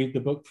Marshall has to read the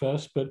book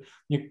first, but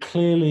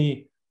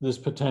clearly there's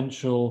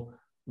potential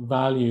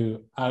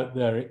value out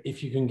there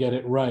if you can get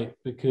it right,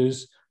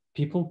 because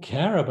people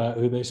care about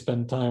who they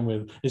spend time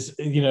with.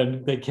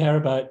 They care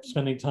about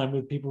spending time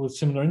with people with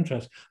similar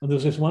interests. And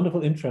there's this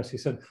wonderful interest. He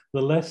said,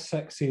 the less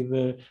sexy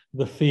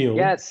the field,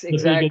 yes,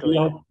 exactly,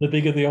 the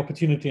bigger the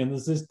opportunity. And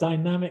there's this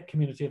dynamic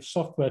community of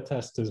software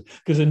testers,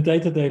 because in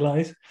day-to-day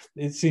life,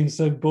 it seems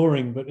so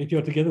boring. But if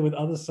you're together with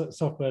other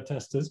software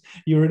testers,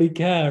 you really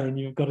care and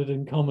you've got it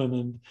in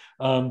common.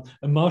 And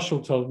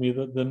Marshall told me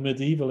that the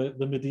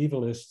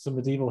medievalists, the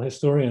medieval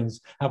historians,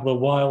 have the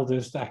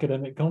wildest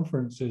academic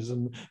conferences,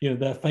 and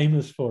they're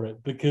famous for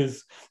it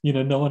because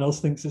no one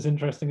else thinks it's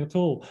interesting at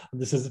all,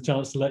 and this is a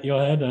chance to let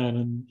your hair down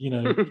and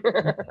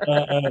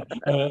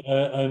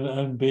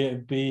and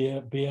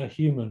be a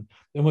human.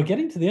 And we're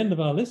getting to the end of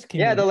our list, Kimon.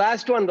 Yeah, the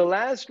last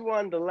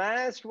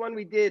one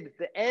we did,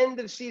 the end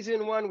of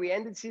season 1. We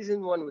ended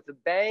season 1 with a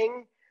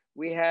bang.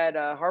 We had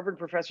Harvard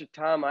professor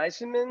Tom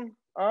Eisenman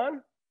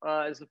on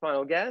as the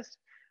final guest,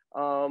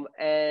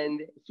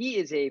 and he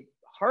is a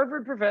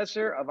Harvard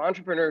professor of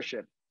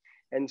entrepreneurship.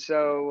 And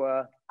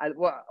so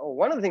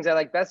one of the things I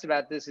like best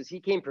about this is he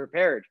came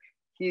prepared.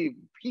 He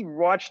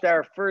watched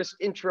our first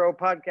intro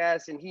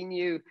podcast and he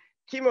knew,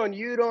 Kimon,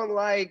 you don't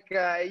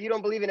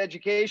believe in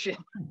education.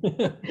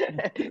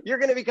 You're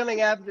going to be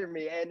coming after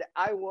me. And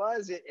I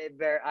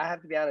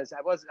have to be honest,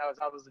 I was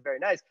very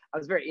nice. I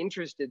was very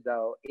interested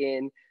though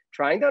in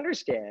trying to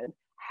understand,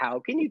 how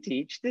can you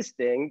teach this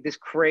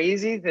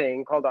crazy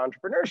thing called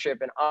entrepreneurship?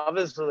 And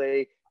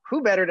obviously,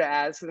 who better to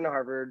ask than a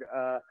Harvard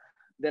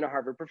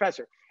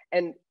professor?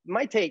 And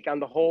my take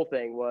on the whole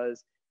thing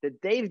was that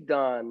they've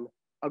done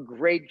a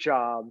great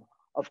job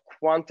of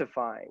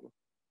quantifying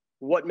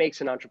what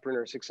makes an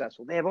entrepreneur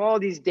successful. They have all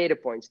these data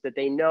points that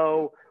they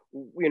know,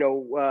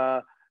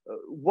 what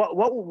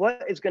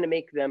is going to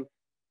make them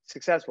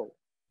successful.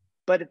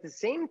 But at the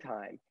same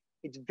time,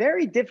 it's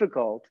very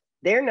difficult.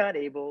 They're not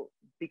able,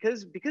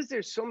 because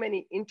there's so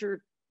many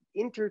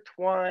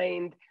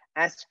intertwined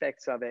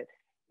aspects of it.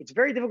 It's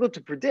very difficult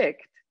to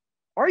predict.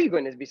 Are you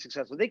going to be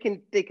successful? They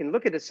can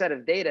look at a set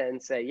of data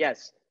and say,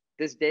 yes,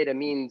 this data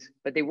means,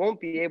 but they won't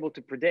be able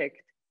to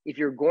predict if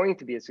you're going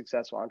to be a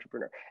successful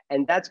entrepreneur.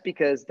 And that's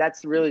because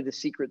that's really the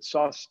secret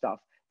sauce stuff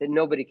that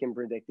nobody can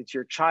predict. It's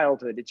your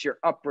childhood, it's your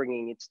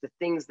upbringing, it's the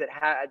things that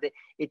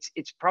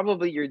it's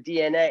probably your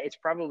DNA, it's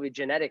probably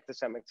genetic to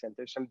some extent.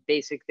 There's some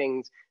basic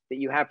things that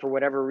you have for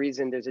whatever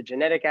reason. There's a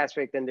genetic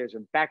aspect, then there's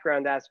a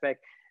background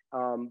aspect.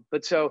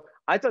 But so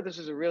I thought this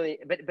was a really,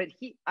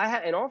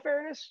 in all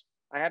fairness,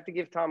 I have to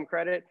give Tom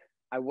credit.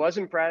 I was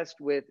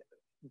impressed with,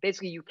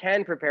 basically, you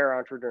can prepare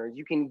entrepreneurs.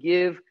 You can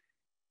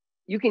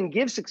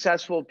give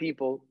successful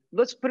people,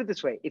 let's put it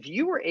this way. If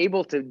you were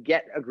able to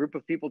get a group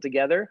of people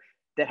together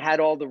that had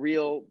all the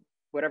real,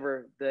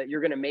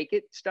 you're going to make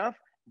it stuff,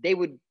 they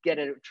would get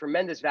a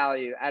tremendous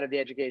value out of the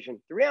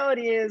education. The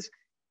reality is,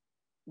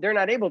 they're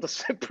not able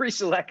to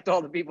pre-select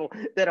all the people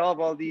that have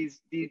all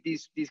these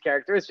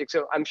characteristics.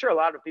 So I'm sure a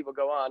lot of people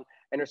go on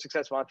and are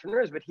successful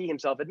entrepreneurs, but he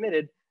himself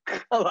admitted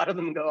a lot of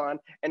them go on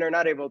and are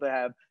not able to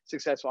have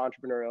successful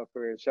entrepreneurial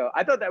careers. So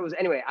I thought that was,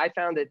 anyway, I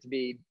found it to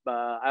be,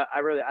 I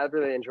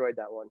really enjoyed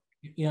that one.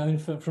 Yeah, I mean,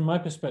 from my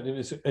perspective,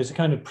 it's a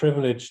kind of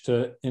privilege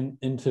to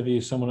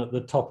interview someone at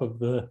the top of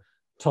the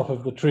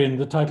tree. And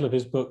the title of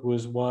his book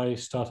was Why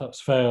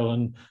Startups Fail.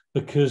 And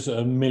because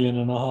 1.5 million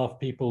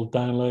people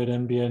download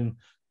NBN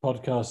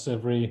podcasts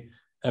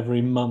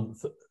every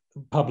month,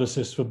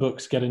 publicists for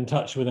books get in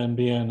touch with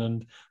NBN,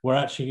 and we're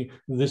actually,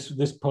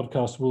 this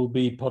podcast will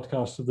be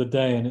podcast of the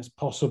day, and it's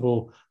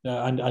possible,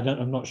 and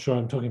I'm not sure,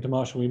 I'm talking to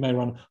Marshall, we may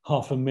run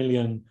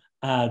 500,000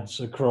 ads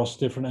across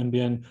different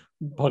NBN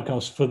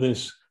podcasts for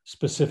this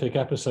specific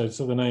episode,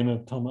 so the name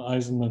of Tom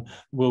Eisenman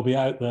will be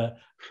out there.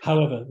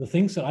 However, the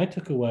things that I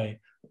took away,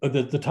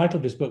 the title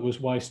of his book was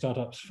Why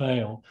Startups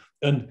Fail,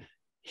 and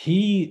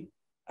he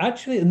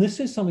actually, and this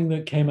is something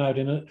that came out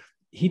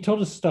he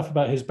told us stuff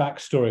about his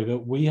backstory that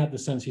we had the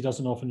sense he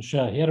doesn't often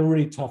share. He had a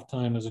really tough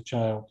time as a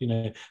child. You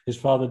know, his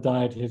father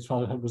died. His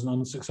father was an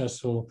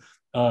unsuccessful,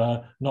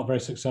 not very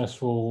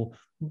successful,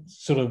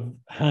 sort of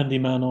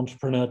handyman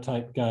entrepreneur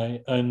type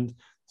guy. And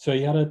so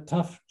he had a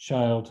tough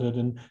childhood,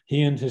 and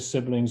he and his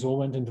siblings all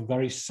went into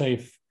very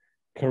safe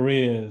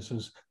careers,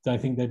 as I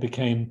think they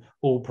became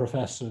all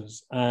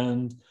professors.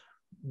 And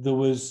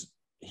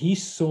he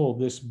saw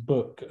this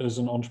book as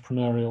an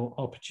entrepreneurial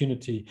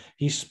opportunity.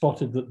 He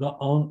spotted that there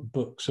aren't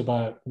books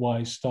about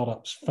why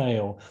startups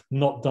fail,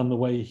 not done the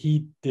way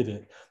he did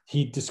it.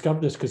 He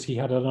discovered this because he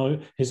had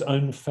his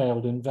own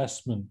failed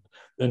investment.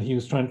 And he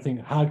was trying to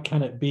think, how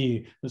can it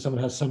be that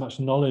someone has so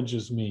much knowledge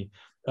as me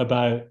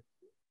about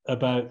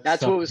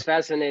That's what was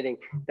fascinating.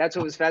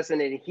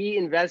 He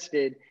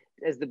invested,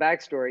 as the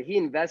backstory, he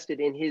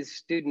invested in his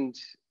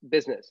students'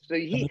 business. So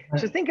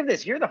think of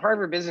this: you're the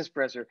Harvard business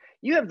professor.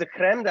 You have the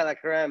creme de la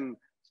creme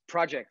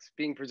projects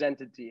being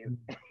presented to you.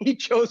 He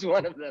chose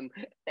one of them,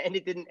 and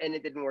it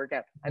didn't work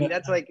out. I mean,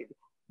 that's like,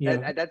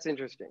 that's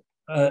interesting.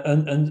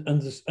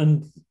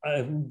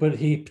 But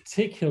he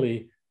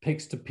particularly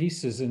picks to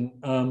pieces in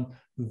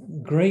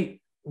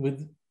great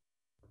with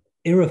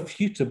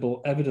irrefutable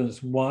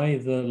evidence why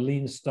the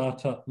lean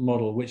startup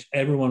model, which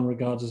everyone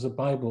regards as a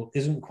Bible,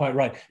 isn't quite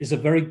right. It's a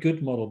very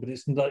good model, but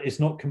it's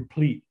not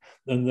complete.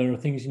 And there are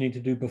things you need to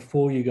do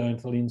before you go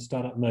into the lean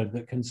startup mode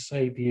that can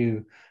save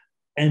you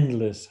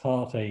endless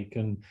heartache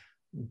and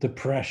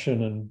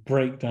depression and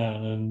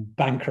breakdown and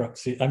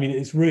bankruptcy. I mean,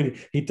 it's really,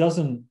 he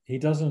doesn't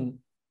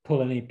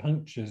pull any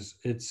punctures.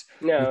 It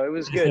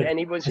was good. And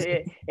he was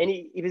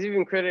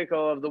even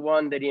critical of the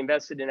one that he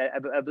invested in.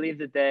 I believe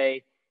that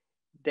they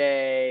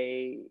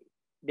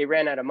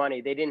ran out of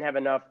money. They didn't have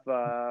enough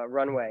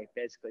runway,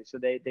 basically. So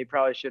they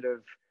probably should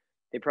have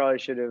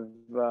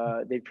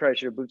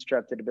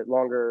bootstrapped it a bit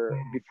longer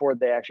before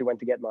they actually went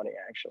to get money,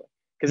 actually.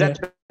 Because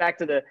that's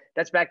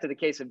back to the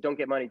case of don't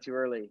get money too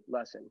early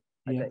lesson,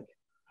 I think.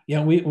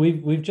 Yeah,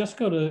 we've just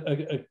got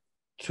a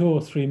 2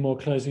 or 3 more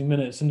closing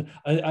minutes, and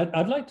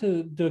I'd like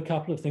to do a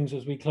couple of things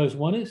as we close.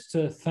 One is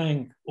to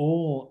thank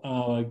all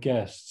our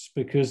guests,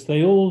 because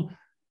they all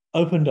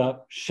opened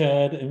up,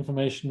 shared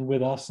information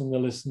with us and the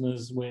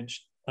listeners,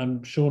 which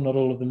I'm sure not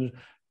all of them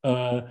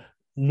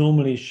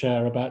normally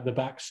share, about the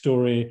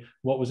backstory,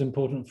 what was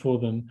important for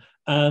them.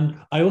 And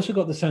I also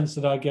got the sense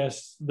that our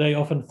guests, they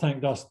often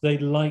thanked us. They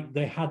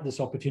had this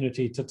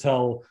opportunity to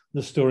tell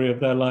the story of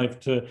their life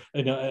to,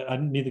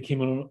 neither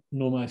Kimon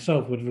nor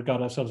myself would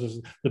regard ourselves as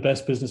the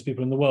best business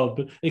people in the world,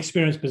 but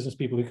experienced business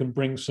people who can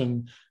bring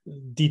some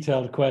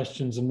detailed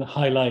questions and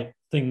highlight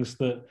things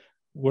that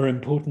were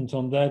important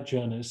on their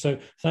journeys. So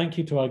thank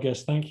you to our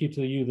guests. Thank you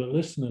to you, the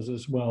listeners,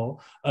 as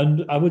well.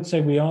 And I would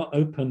say we are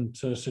open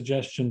to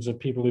suggestions of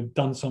people who've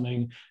done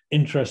something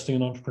interesting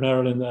and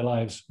entrepreneurial in their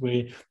lives.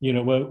 We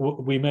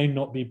may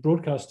not be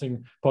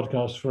broadcasting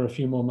podcasts for a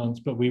few more months,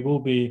 but we will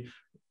be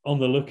on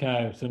the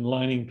lookout and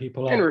lining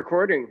people up. And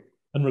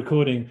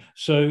recording.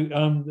 So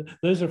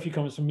those are a few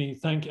comments from me.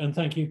 Thank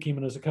you,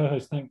 Kimon, as a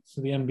co-host. Thanks to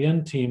the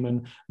NBN team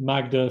and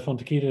Magda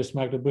Fountoukidis,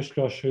 Magda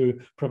Bushkosh, who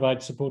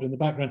provide support in the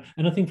background.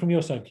 Anything from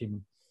your side, Kimon?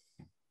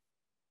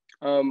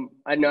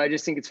 I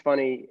just think it's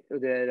funny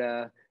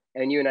that,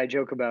 and you and I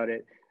joke about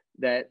it,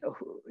 that,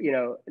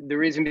 the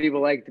reason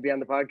people like to be on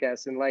the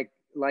podcast and like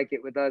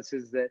it with us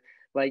is that,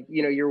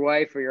 your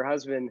wife or your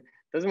husband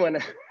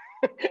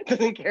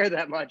doesn't care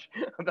that much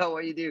about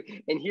what you do,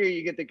 and here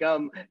you get to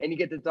come and you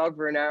get to talk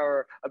for an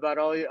hour about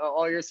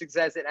all your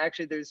success, and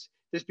actually there's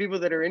people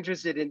that are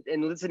interested in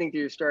listening to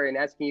your story and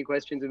asking you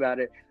questions about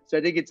it. So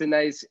I think it's a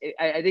nice,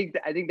 I think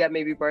that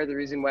may be part of the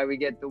reason why we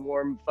get the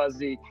warm,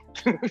 fuzzy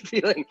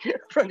feeling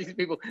from these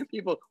people.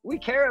 We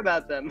care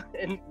about them,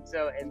 and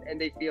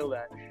they feel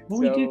that.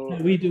 Well, so,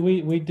 we do.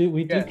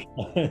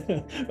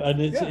 And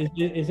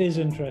it is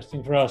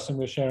interesting for us, and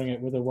we're sharing it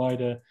with a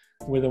wider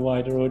with a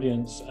wider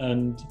audience.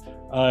 And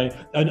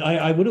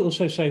I would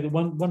also say that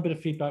one bit of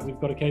feedback we've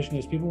got occasionally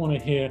is people want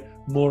to hear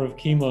more of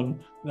Kimon.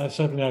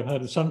 Certainly I've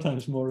heard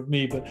sometimes more of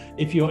me, but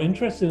if you're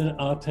interested in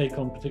our take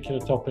on particular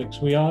topics,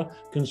 we are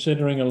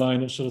considering a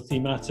line of sort of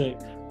thematic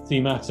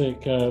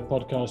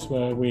podcasts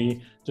where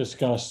we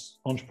discuss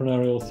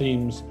entrepreneurial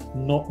themes,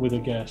 not with a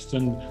guest,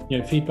 and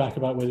feedback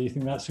about whether you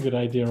think that's a good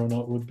idea or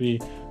not would be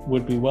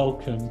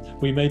welcome.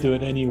 We may do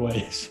it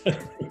anyway. So.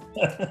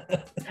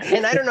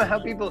 And I don't know how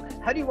do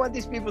you want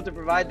these people to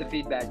provide the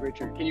feedback,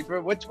 Richard? Can you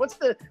what's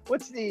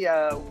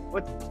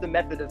the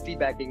method of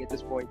feedbacking at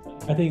this point?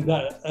 I think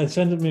that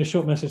send me a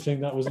short message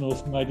saying that was an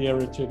awesome idea,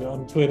 Richard,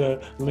 on Twitter,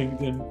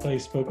 LinkedIn,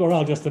 Facebook, or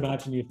I'll just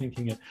imagine you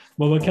thinking it.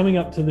 Well, we're coming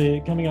up to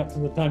the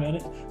time,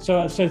 and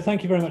so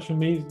thank you very much from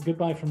me.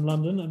 Goodbye from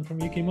London, and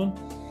from you, Kimon.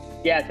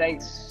 Yeah,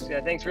 thanks.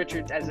 Thanks,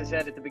 Richard. As I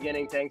said at the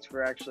beginning, thanks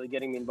for actually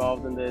getting me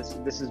involved in this.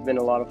 This has been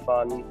a lot of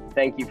fun.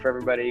 Thank you for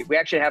everybody. We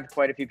actually have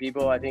quite a few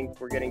people. I think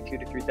we're getting 2,000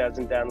 to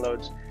 3,000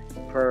 downloads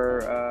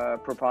per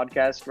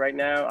podcast right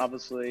now.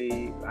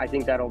 Obviously, I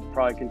think that'll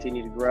probably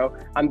continue to grow.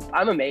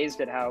 I'm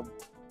amazed at how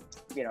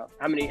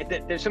many,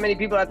 there's so many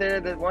people out there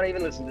that want to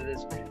even listen to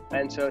this.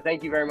 And so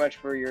thank you very much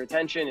for your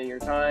attention and your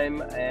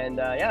time. And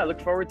I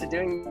look forward to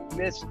doing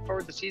this. Look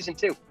forward to season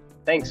 2.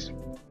 Thanks.